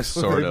off like That's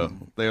what sort they- of.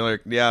 They're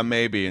like, yeah,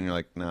 maybe, and you're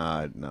like,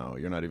 nah, no,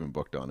 you're not even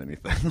booked on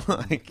anything.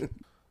 Like,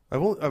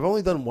 I've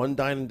only done one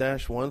dine and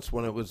dash once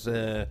when it was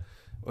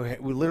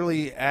we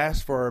literally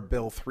asked for our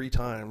bill 3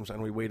 times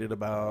and we waited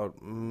about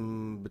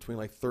between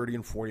like 30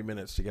 and 40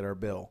 minutes to get our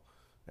bill,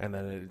 and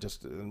then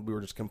we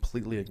were just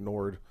completely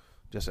ignored,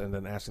 and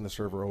then asking the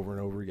server over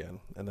and over again,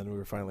 and then we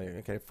were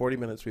finally 40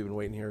 minutes we've been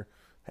waiting here,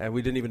 and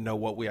we didn't even know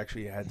what we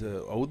actually had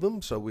to owe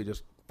them, so we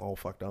just all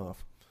fucked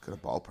off. Could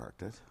have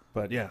ballparked it.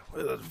 But yeah,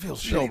 it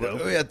feels No, shitty but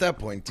though. at that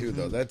point too,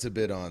 though, that's a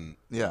bit on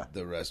Yeah.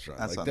 the restaurant.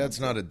 That's Like on that's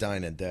them, not a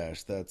dine and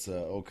dash. That's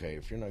okay.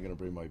 If you're not going to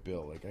bring my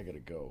bill, like I got to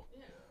go.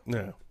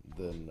 Yeah.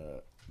 Then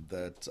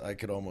that I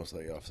could almost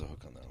let you off the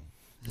hook on that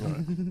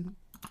one.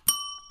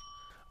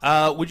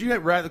 Would you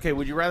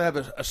rather have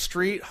a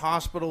street,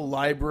 hospital,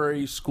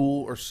 library,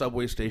 school, or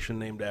subway station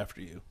named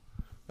after you?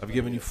 I've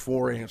given you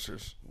 4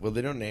 answers. Well,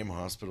 they don't name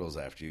hospitals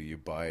after you. You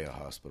buy a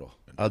hospital.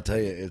 I'll tell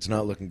you, it's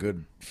not looking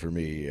good for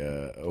me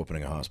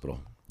opening a hospital.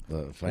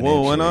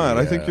 Whoa, why not?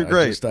 I think you're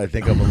great. I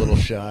think I'm a little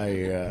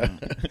shy.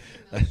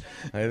 I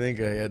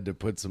think I had to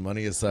put some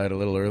money aside a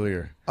little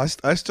earlier. I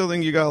still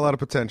think you got a lot of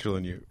potential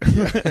in you.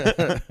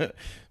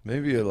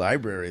 Maybe a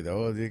library,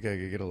 though. I think I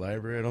could get a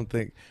library. I don't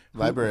think.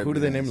 Library Who would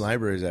do be they name nice.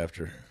 libraries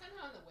after? Kind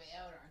of on the way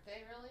out, aren't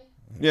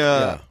they?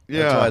 Really?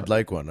 That's why I'd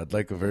like one. I'd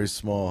like a very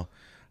small.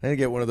 I think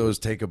get one of those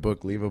take a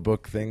book, leave a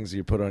book things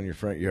you put on your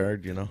front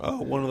yard. You know.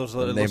 Oh, one of those.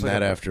 Name looks like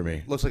that a- after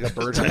me. Looks like a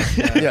birdhouse.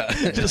 Yeah,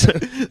 Just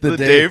the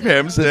Dave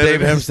Hempstead. the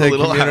Dave Hempstead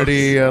little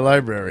Community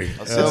Library.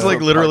 It's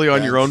like literally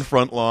on your own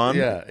front lawn.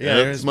 Yeah,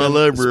 It's my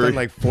library. Spend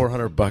like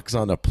 $400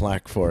 on a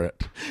plaque for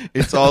it.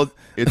 It's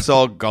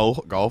all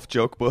golf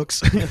joke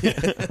books.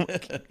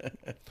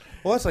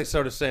 Well, that's like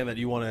sort of saying that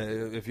you want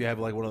to, if you have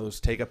like one of those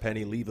take a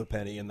penny, leave a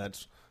penny, and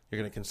you're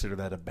going to consider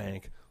that a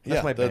bank.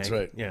 That's my bank. that's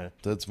right. Yeah.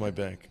 That's my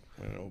bank.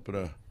 I'm gonna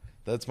open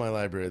that's my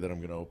library that I'm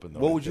going to open.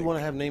 What would you want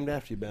to have named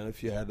after you, Ben?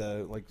 If you had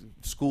like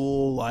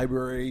school,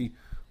 library,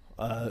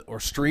 or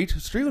street?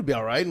 Street would be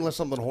all right, unless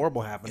something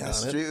horrible happened Yeah, on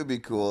street it. would be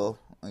cool.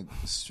 Like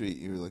the street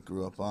you like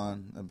grew up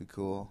on. That'd be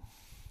cool.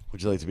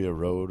 Would you like to be a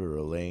road or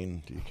a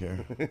lane? Do you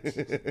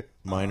care?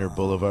 Minor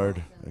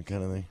boulevard, that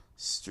kind of thing.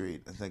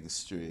 Street. I think a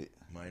street.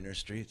 Minor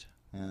Street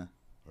Yeah.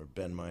 or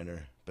Ben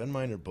Minor. Ben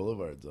Minor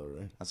Boulevard's all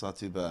right. That's not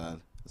too bad.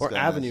 It's Or got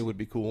Avenue nice- would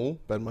be cool.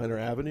 Ben Minor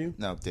Avenue.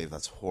 No, Dave,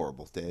 that's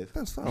horrible, Dave.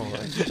 That's not all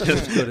right. That's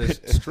as good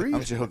as street.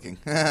 I'm joking.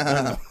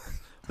 That's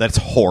I don't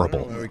horrible.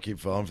 know why we keep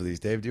falling for these.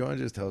 Dave, do you want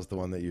to just tell us the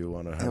one that you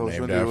want to have Yeah, which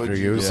named one would after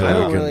you you? do? So I we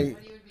don't can, really.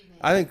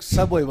 I think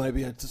Subway might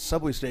be a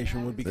subway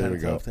station would be There kind we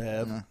of go. tough to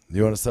have.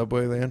 You want a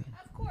Subway, Leanne?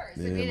 Of course. I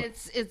mean,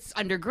 it's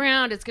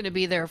underground. It's going to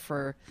be there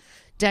for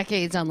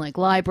decades, unlike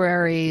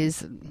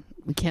libraries.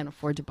 We can't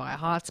afford to buy a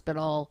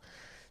hospital.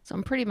 So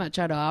I'm pretty much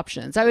out of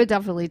options. I would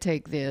definitely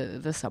take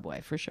the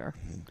subway for sure.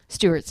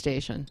 Stewart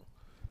Station.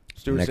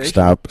 Stewart Station?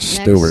 stop,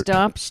 Next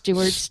stop,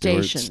 Stewart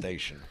Station.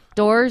 Station.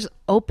 Doors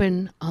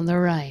open on the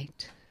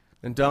right.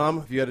 And Dom,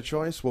 if you had a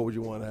choice, what would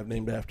you want to have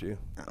named after you?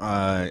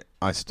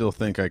 I still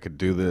think I could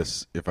do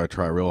this if I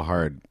try real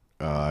hard.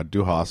 I'd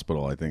do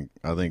hospital. I think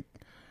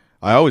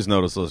I always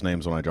notice those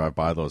names when I drive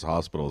by those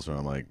hospitals, and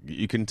I'm like,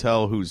 you can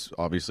tell who's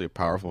obviously a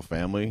powerful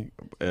family.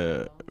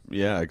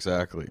 Yeah,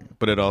 exactly.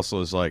 But it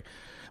also is like,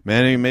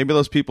 man, maybe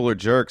those people are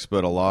jerks,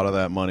 but a lot of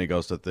that money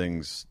goes to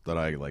things that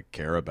I like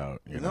care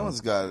about. You No know,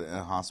 one's got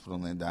a hospital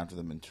named after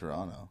them in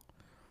Toronto.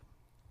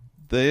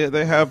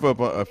 they have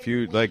a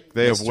few, like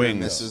they have Mr. and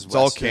wings. Mrs. It's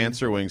all Weston.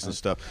 cancer wings and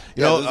stuff.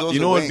 Those You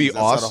are know what'd be wings. That's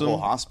not a awesome? whole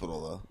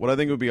hospital though. What I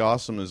think would be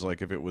awesome is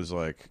like if it was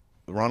like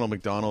Ronald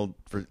McDonald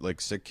for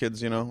like sick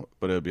kids, you know,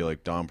 but it would be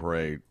like Don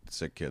Parade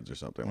sick kids or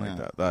something like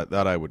that.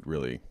 That I would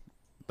really,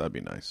 that'd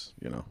be nice,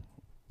 you know.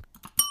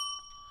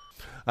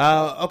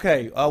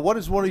 Okay. What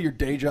is one of your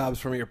day jobs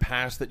from your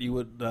past that you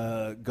would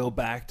go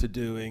back to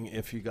doing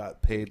if you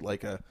got paid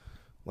like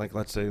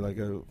let's say like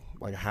a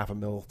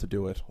 $500,000 to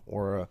do it,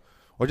 or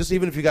just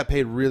even if you got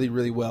paid really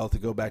really well to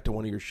go back to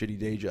one of your shitty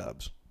day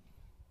jobs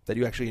that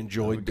you actually I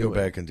enjoyed would doing? go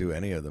back and do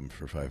any of them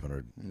for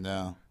 $500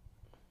 No.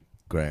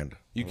 grand.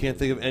 You can't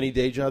think of any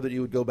day job that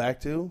you would go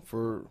back to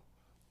for.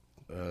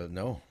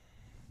 No.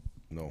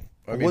 I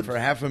What- mean, for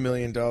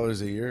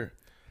 $500,000 a year.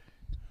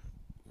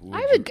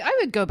 I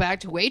would go back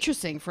to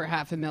waitressing for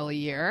 $500,000 a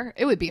year.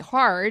 It would be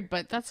hard,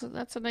 but that's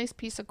a nice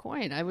piece of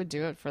coin. I would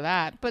do it for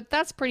that. But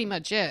that's pretty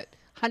much it.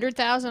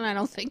 100,000? I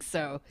don't think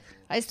so.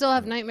 I still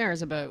have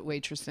nightmares about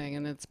waitressing,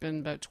 and it's been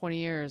about 20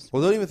 years.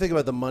 Well, don't even think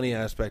about the money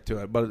aspect to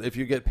it. But if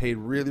you get paid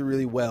really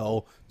really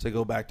well to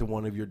go back to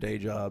one of your day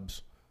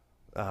jobs,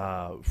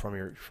 from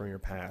your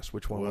past?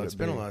 Which one Well, would it's it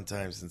been be? a long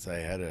time since I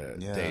had a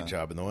Yeah. day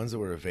job, and the ones that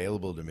were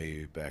available to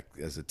me back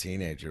as a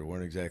teenager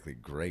weren't exactly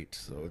great.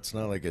 So it's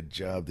not like a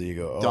job that you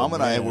go, oh, Dom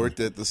and I man. worked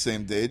at the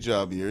same day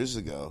job years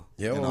ago.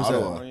 Yeah, in what was that?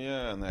 Ottawa. Oh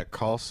yeah, and that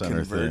call center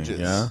Convergence. thing.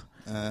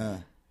 Yeah.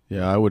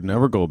 Yeah, I would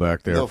never go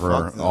back there No, for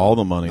fuck no. all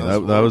the money.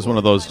 That was That was one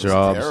of those horrible.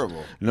 That was jobs.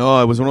 terrible. No,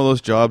 it was one of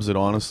those jobs that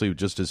honestly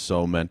just is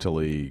so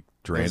mentally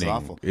draining.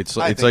 awful. It's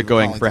I it's think like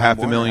going calling for Time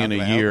Warner, $500,000 how can I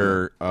a help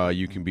year.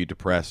 You can be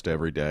depressed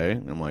every day.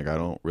 I'm like, I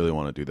don't really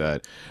want to do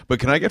that. But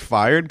can I get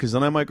fired? Because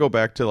then I might go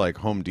back to like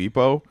Home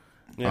Depot.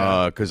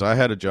 Yeah. Because I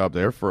had a job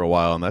there for a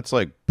while, and that's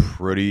like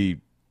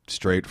pretty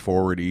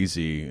straightforward,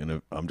 easy. And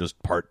if I'm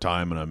just part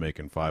time, and I'm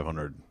making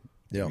 500,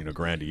 Yeah.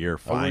 grand a year. I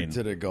Fine. worked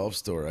at a golf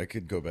store. I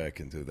could go back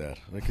and do that.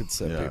 I could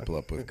set Yeah. people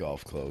up with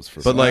golf clothes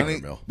for But some like,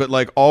 $100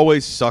 mil.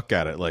 always suck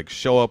at it. Like,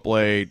 show up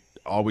late,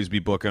 always be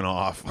booking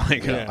off.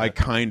 Like, Yeah. I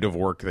kind of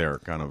work there,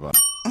 kind of.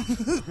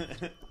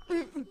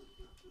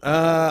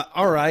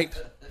 All right.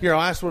 Here,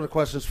 I'll ask one of the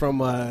questions from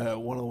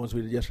one of the ones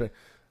we did yesterday.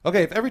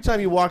 Okay, if every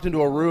time you walked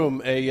into a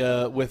room, and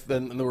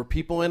there were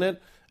people in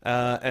it,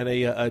 and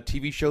a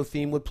TV show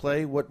theme would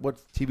play, what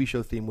TV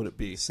show theme would it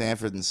be?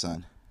 Sanford and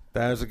Son.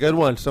 That is a good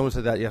one. Someone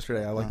said that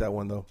yesterday. I like that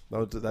one though.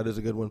 That is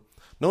a good one.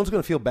 No one's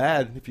going to feel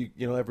bad if you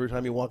every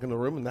time you walk in the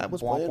room and that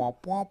was playing.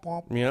 Womp, womp,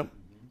 womp. Yep.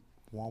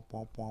 Womp,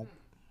 womp, womp.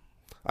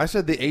 I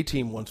said the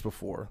A-Team once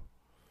before,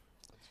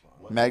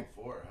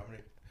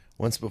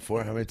 Once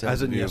before, how many times?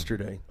 as in have you-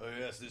 yesterday.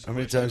 How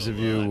many times have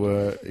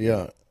you?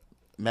 Yeah.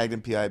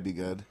 Magnum PI be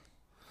good.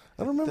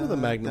 I don't remember the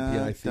Magnum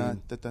PI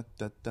theme.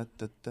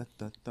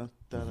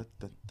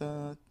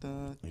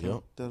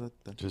 Yep.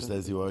 Just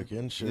as you walk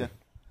in, sure. Yeah.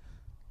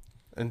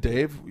 And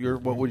Dave,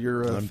 what would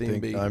your theme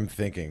be? I'm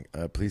thinking.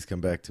 Please come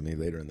back to me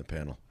later in the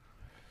panel.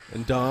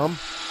 And Dom,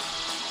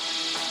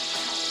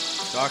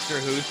 Doctor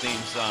Who theme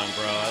song,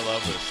 bro. I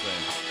love this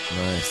thing.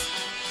 Nice.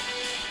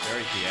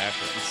 Very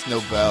theatrical. It's no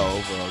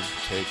bell, but I'll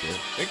take it.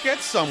 It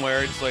gets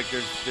somewhere. It's like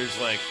there's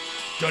like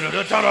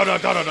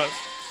da-da-da-da-da-da-da-da.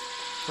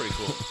 Pretty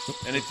cool.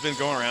 And it's been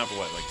going around for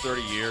what, like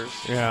 30 years?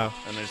 yeah.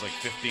 And there's like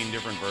 15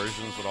 different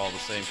versions with all the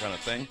same kind of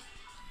thing.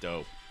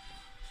 Dope.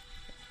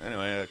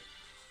 Anyway,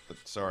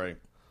 sorry.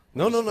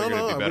 No. Just figured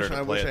it'd be better to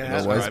I play wish it I than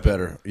had. No, why's describe it.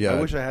 better? Yeah. I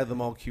wish I had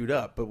them all queued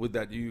up. But would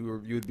that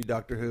you would be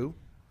Doctor Who?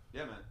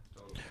 Yeah, man.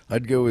 Totally.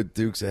 I'd go with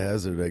Dukes of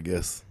Hazzard, I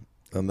guess.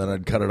 And then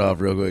I'd cut it off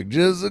real quick.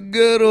 Just a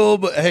good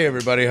old... Hey,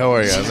 everybody, how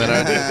are you? And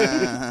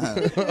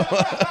then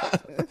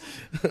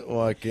I'd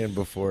walk in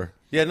before.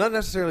 Yeah, not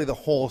necessarily the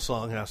whole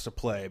song has to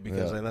play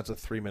because Yeah. then that's a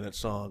 3-minute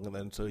song, and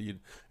then so you'd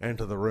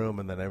enter the room,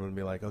 and then everyone would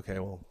be like, okay,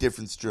 well,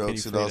 Different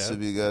Strokes Can would you also fade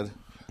be good.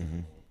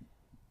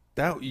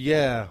 that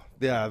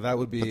that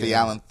would be. But the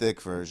Alan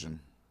Thicke version.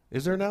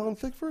 Is there an Alan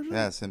Thicke version?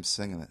 Yeah, it's him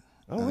singing it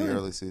Oh, in really? the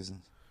early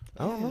seasons.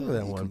 I don't remember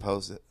that He one.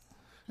 composed it.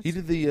 He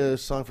did the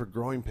song for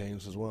Growing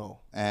Pains as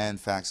well, And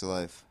Facts of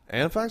Life.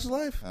 and Facts of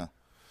Life. Yeah.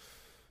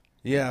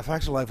 Yeah,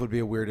 Facts of Life would be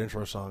a weird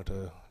intro song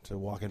to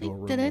walk into a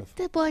room with.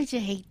 The boys you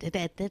hate.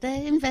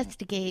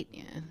 Investigate.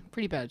 Yeah,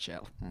 pretty bad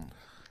show.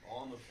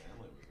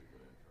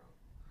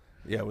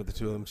 Yeah, with the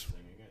two of them.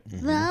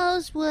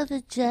 Those were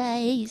the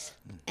days,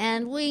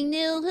 and we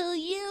knew who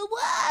you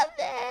were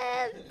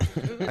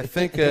then. I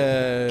think.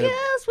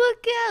 Girls were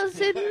girls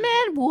and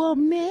men were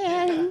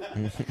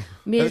men.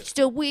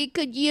 Mister, we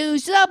could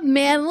use a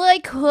man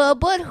like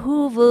Herbert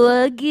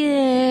Hoover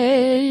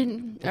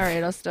again. All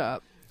right, I'll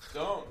stop.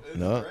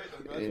 No.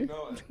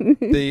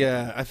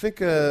 I think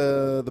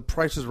The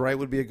Price is Right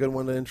would be a good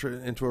one to enter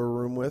into a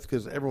room with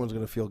because everyone's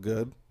going to feel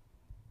good.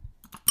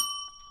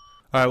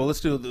 All right, well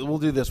we'll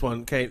do this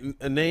one. Okay,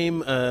 a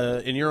name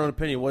in your own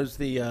opinion. What is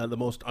the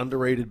most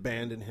underrated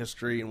band in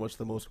history, and what's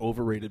the most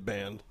overrated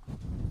band?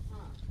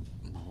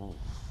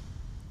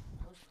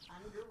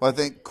 Well, I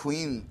think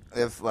Queen,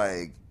 I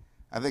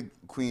think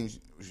Queen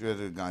should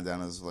have gone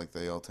down as like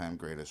the all-time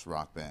greatest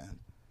rock band.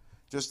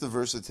 Just the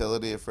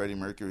versatility of Freddie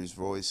Mercury's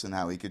voice and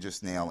how he could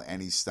just nail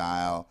any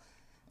style.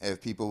 If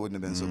people wouldn't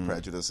have been so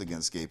prejudiced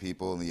against gay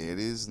people in the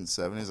 80s and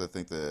 70s, I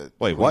think that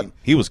Wait, Queen, what?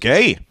 He was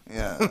gay?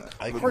 Yeah.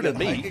 I could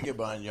get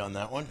behind you on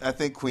that one. I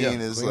think Queen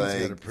is Queen's got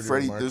a like pretty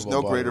Freddie. There's no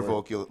remarkable body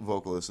greater work.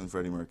 vocalist than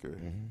Freddie Mercury.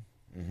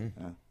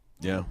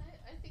 Yeah.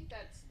 I think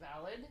that's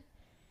valid.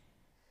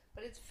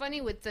 But it's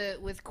funny with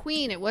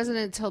Queen. It wasn't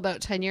until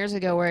about 10 years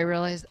ago where I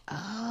realized,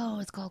 oh,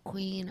 it's called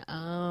Queen.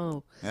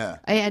 Oh, Yeah,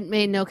 I had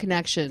made no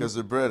connection. because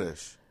they're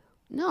British.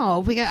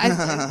 No, because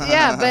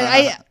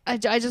but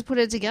I just put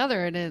it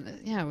together, and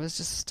it was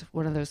just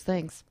one of those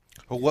things.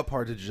 Well, what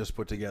part did you just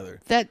put together?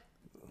 That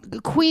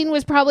Queen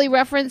was probably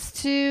reference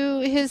to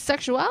his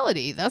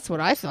sexuality. That's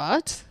what I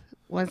thought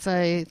once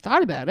I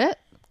thought about it.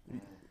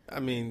 I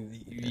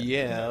mean,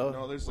 yeah.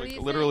 No, there's What do like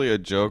you literally a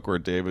joke where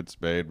David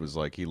Spade was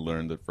like, he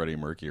learned that Freddie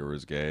Mercury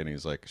was gay, and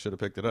he's like, should have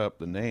picked it up.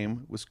 The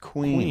name was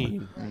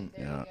Queen.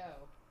 Yeah.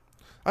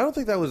 I don't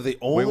think that was the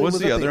only. what's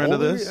was the that other end of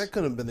only this? That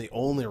could have been the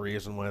only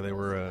reason why they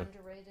were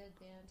Underrated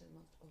band and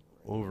most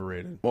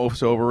overrated. overrated.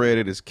 Most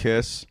overrated is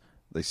Kiss.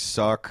 They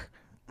suck.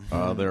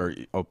 They're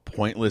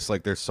pointless.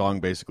 Like their song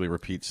basically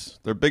repeats.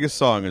 Their biggest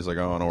song is like,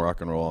 "I want to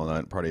rock and roll all night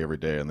and party every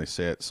day," and they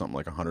say it something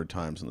like 100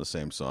 times in the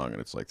same song, and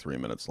it's like 3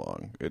 minutes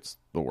long. It's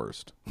the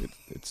worst.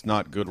 It's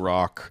not good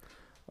rock.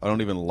 I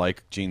don't even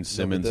like Gene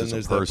Simmons then as a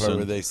there's that part person.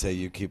 where they say,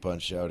 "You keep on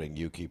shouting,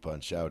 you keep on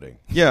shouting."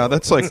 Yeah,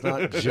 that's like.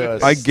 Not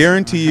just. I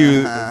guarantee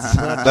you,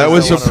 that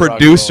was a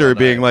producer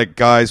being like,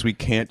 "Guys, we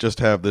can't just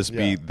have this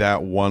be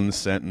that one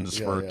sentence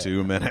for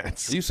 2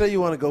 minutes." You say you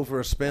want to go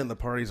for a spin. The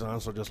party's on,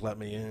 so just let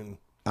me in.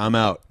 I'm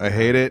out. I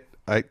hate it.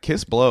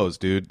 Kiss blows,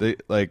 dude.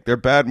 They're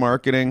bad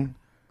marketing.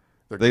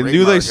 They great knew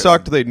they marketing.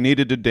 sucked. They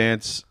needed to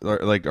dance or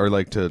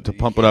to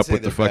pump it up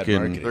with the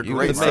fucking. They're You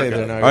great could say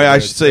they're marketing. not Oh yeah, I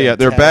good. should say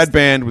they're a bad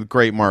band with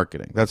great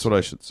marketing. That's what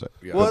I should say.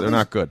 Yeah. But Well, they're at not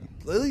least- good.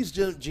 At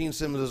least Gene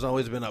Simmons has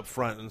always been up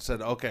front and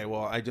said, "Okay,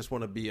 well, I just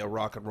want to be a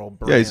rock and roll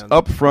brand." Yeah, he's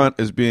up front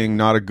as being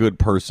not a good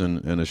person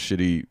in a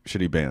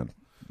shitty band.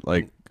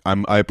 Like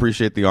I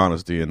appreciate the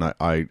honesty, and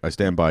I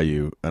stand by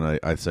you, and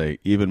I say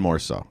even more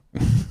so.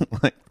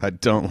 Like I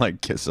don't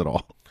like Kiss at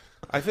all.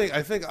 I think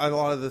a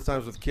lot of the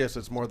times with Kiss,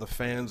 it's more the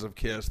fans of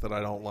Kiss that I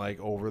don't like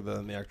over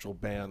than the actual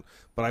band.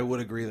 But I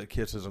would agree that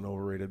Kiss is an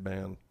overrated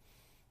band.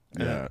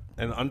 Yeah.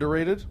 And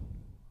underrated?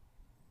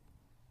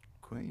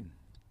 Queen.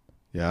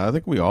 Yeah, I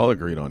think we all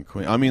agreed on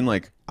Queen. I mean,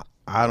 like,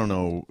 I don't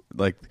know,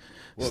 like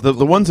the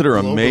ones that are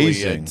Globally,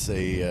 amazing. I'd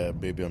say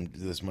maybe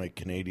this might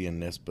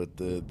Canadianness, but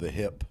the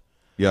hip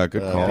Yeah,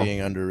 good call.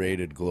 being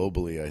underrated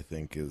globally, I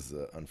think, is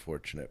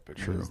unfortunate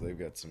because they've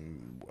got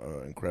some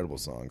incredible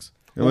songs.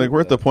 And, like,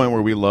 we're at the point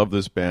where we love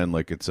this band,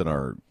 like it's in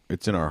our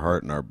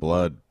heart and our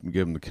blood. We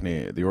gave them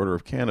the Order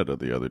of Canada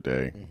the other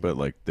day, but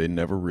like they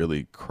never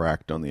really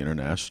cracked on the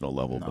international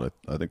level. But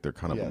I think they're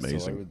kind of So I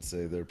amazing. would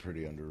say they're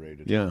pretty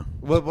underrated. Yeah,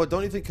 Well,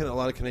 don't you think a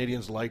lot of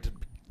Canadians liked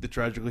the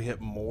Tragically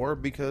Hip more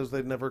because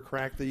they'd never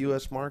cracked the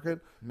U.S. market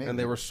Maybe. and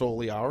they were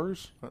solely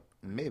ours?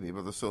 Maybe,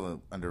 but they're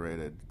still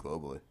underrated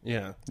globally.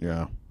 Yeah.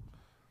 yeah,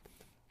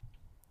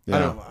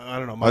 I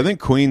don't know. I think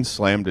Queen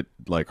slammed it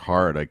like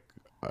hard.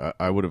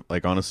 I would have,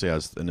 like, honestly, I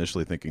was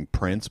initially thinking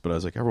Prince, but I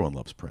was like, everyone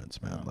loves Prince,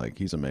 man. Like,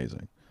 he's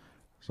amazing.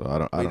 So I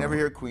don't We never know.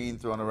 hear Queen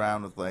thrown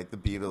around with like the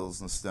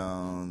Beatles and the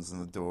Stones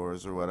and the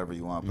Doors or whatever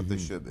you want, but they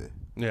should be.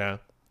 Yeah.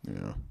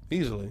 Yeah.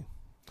 Easily.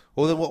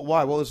 Well, then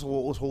why? What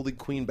was holding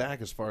Queen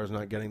back as far as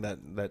not getting that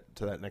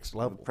to that next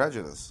level?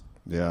 Prejudice.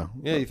 Yeah.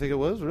 Yeah, you think it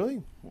was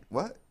really?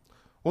 What?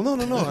 Well,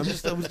 no. I was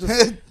just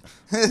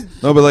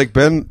No, but like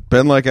Ben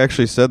like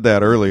actually said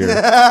that earlier.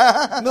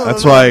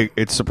 That's why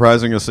it's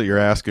surprising us that you're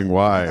asking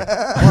why.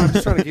 I'm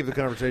just trying to keep the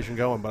conversation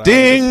going. But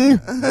Ding!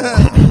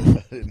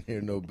 I didn't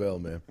hear no bell,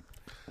 man.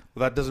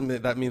 That doesn't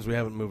mean that means we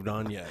haven't moved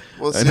on yet.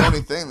 Well, it's the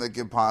only thing that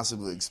could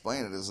possibly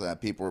explain it is that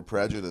people were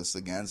prejudiced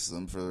against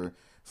them for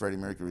Freddie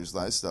Mercury's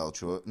lifestyle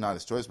choice, not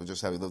his choice, but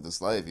just how he lived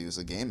his life. He was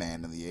a gay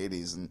man in the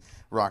 80s and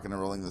rocking and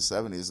rolling in the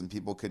 70s, and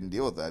people couldn't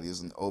deal with that. He was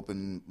an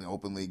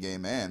openly gay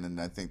man, and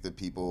I think that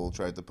people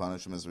tried to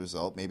punish him as a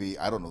result. Maybe,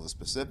 I don't know the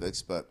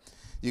specifics, but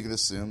you could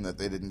assume that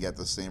they didn't get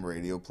the same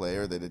radio play,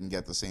 or they didn't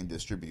get the same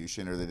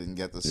distribution, or they didn't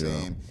get the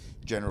same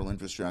general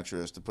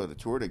infrastructure as to put a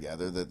tour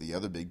together that the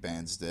other big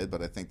bands did.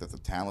 But I think that the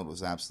talent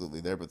was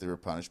absolutely there, but they were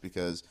punished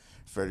because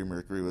Freddie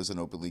Mercury was an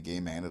openly gay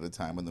man at a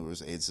time when there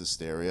was AIDS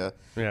hysteria,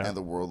 and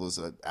the world was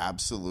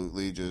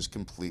absolutely just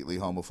completely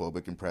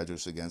homophobic and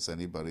prejudiced against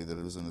anybody that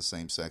was in a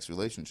same-sex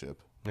relationship.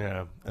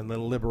 Yeah, and then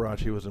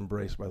Liberace was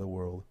embraced by the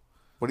world.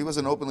 But he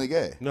wasn't openly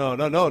gay. No.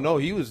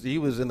 He was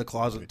in the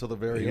closet until the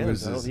very end.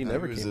 He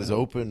never was came as out.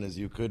 open as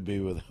you could be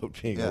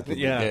without being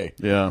openly Yeah. gay.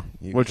 Yeah.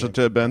 You Which, can't-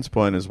 to Ben's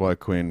point, is why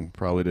Queen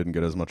probably didn't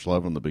get as much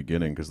love in the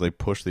beginning, because they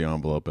pushed the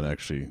envelope and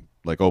actually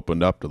like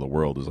opened up to the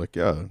world. It's like,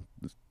 yeah,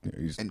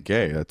 he's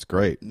gay. That's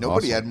great.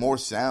 Nobody Awesome. had more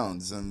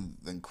sounds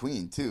than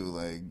Queen, too.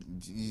 Like,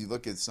 you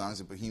look at songs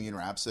like Bohemian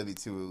Rhapsody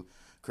to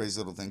Crazy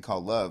Little Thing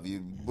Called Love,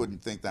 you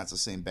wouldn't think that's the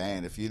same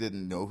band if you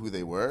didn't know who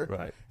they were.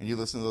 Right. And you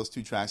listen to those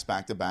two tracks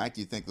back to back,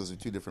 you think those are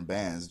two different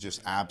bands,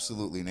 just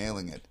absolutely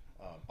nailing it.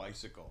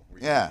 Bicycle.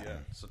 Yeah.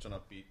 Such an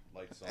upbeat,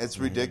 light song. It's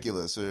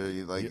ridiculous. Or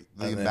you, like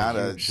the And then amount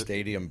a of huge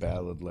stadium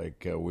ballad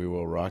like "We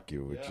Will Rock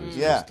You," which is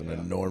Yeah. just an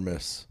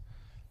enormous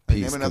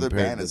name piece. another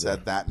compared band to that's the-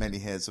 had that many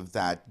hits of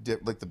that,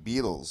 like the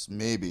Beatles,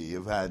 maybe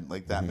have had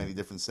like that many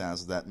different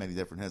sounds of that many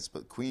different hits.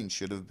 But Queen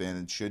should have been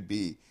and should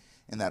be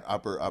in that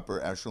upper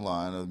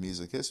echelon of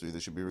music history. They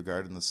should be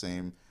regarded in the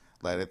same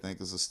light, I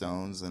think, as the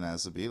Stones and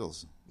as the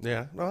Beatles.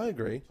 Yeah, no, I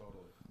agree.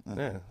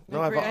 Yeah,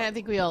 no, I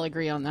think we all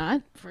agree on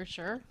that for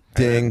sure.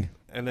 Ding.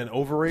 and then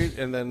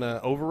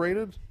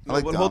overrated. I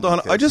like But Dom hold on,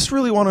 because- I just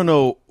really want to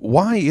know,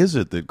 why is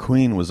it that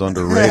Queen was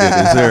underrated?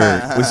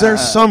 Was there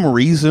some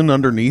reason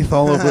underneath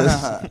all of this?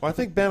 Well, I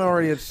think Ben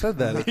already had said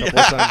that a couple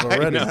of times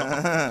already.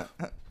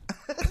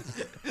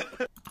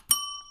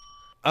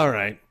 All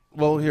right.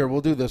 Well, here,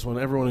 we'll do this one.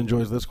 Everyone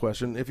enjoys this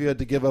question. If you had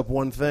to give up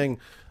one thing,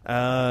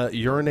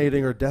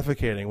 urinating or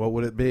defecating, what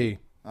would it be?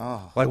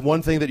 Oh. Like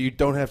one thing that you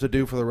don't have to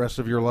do for the rest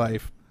of your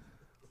life.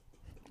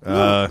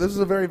 This is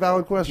a very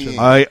valid question.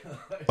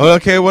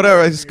 Okay,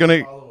 whatever. It's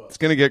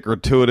gonna get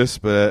gratuitous,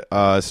 but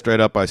straight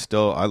up,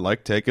 I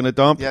like taking a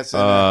dump. Yes,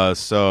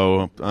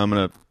 so I'm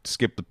gonna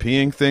skip the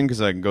peeing thing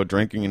because I can go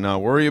drinking and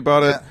not worry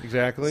about it.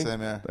 Exactly. Same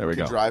here. There we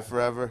Can go. drive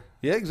forever.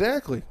 Yeah,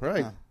 exactly.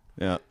 Right.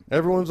 Yeah.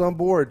 Everyone's on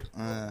board.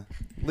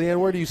 Leanne,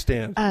 where do you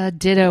stand?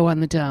 Ditto on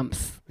the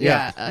dumps.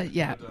 Yeah.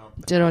 Yeah.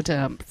 Ditto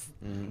dumps.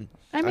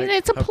 I mean,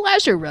 it's a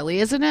pleasure, really,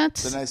 isn't it?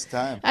 It's a nice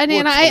time. I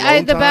mean, Well, it's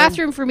alone the time.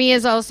 bathroom for me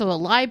is also a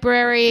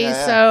library,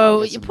 Yeah, so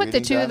get you some put the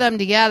reading two of done. them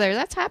together.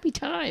 That's happy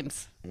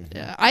times.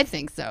 Yeah, I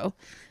think so.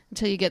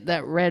 Until you get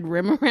that red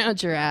rim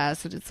around your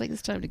ass, and it's like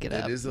it's time to get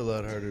It up. is a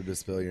lot harder to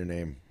spell your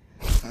name.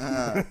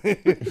 Well,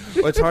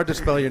 it's hard to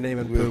spell your name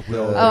in poop.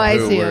 Will. Oh, I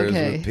Poo, see, whereas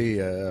okay. with P,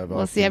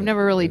 Well, see, I've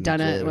never really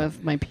done it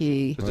with my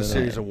pee. Just a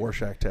series of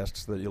Rorschach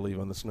tests that you leave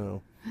on the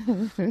snow.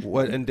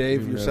 What? And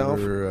Dave, yourself?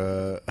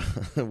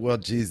 Well,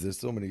 geez, there's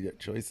so many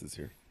choices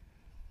here.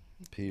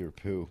 Pee or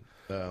poo.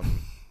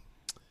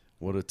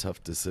 What a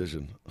tough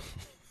decision.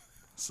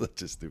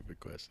 Such a stupid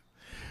question.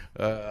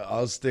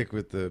 I'll stick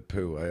with the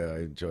poo. I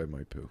enjoy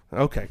my poo.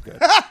 Okay,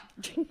 good.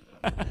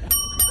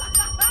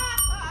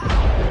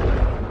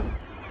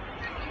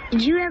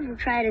 Did you ever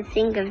try to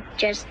think of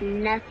just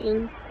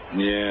nothing?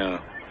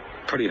 Yeah.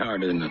 Pretty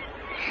hard, isn't it?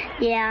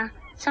 Yeah,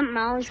 something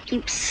always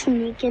keeps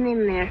sneaking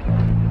in there.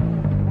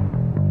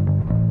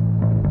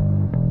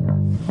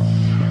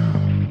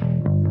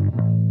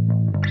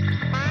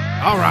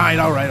 All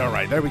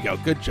right. There we go.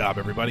 Good job,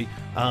 everybody.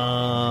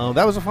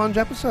 That was a fun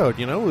episode.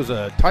 You know, it was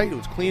tight, it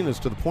was clean, it was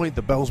to the point.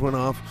 The bells went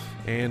off,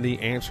 and the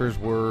answers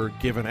were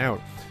given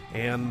out.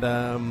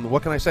 And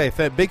what can I say?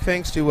 Big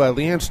thanks to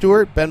Leanne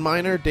Stewart, Ben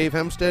Miner, Dave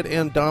Hempstead,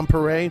 and Dom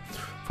Perret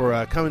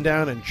for coming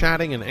down and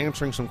chatting and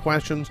answering some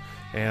questions.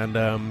 And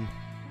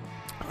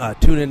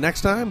tune in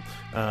next time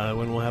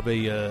when we'll have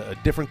a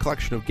different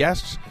collection of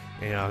guests.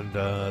 And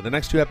the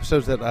next two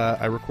episodes that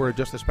I recorded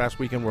just this past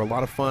weekend were a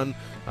lot of fun.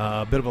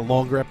 A bit of a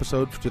longer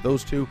episode to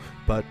those two,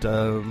 but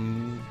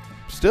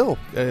still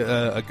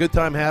a good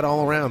time had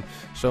all around.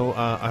 So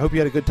I hope you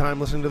had a good time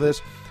listening to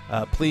this.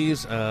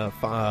 Please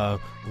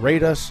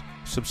rate us,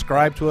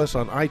 subscribe to us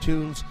on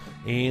iTunes,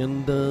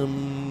 and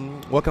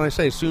what can I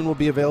say? Soon we'll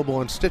be available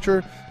on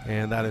Stitcher,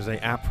 and that is an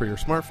app for your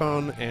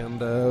smartphone.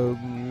 And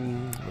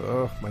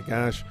oh my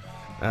gosh.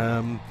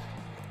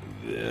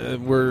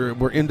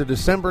 We're into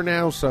December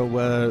now,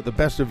 so the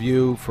best of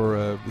you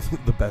for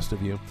the best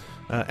of you.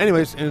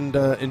 Anyways, and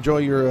enjoy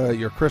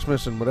your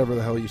Christmas and whatever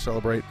the hell you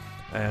celebrate,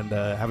 and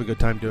have a good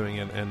time doing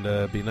it,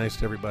 and be nice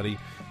to everybody.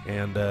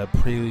 And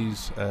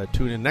please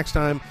tune in next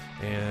time,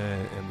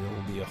 and there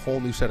will be a whole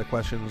new set of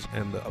questions,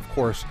 and of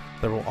course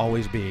there will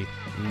always be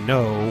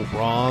no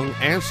wrong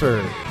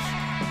answers.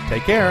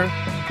 Take care.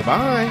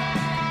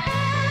 Goodbye.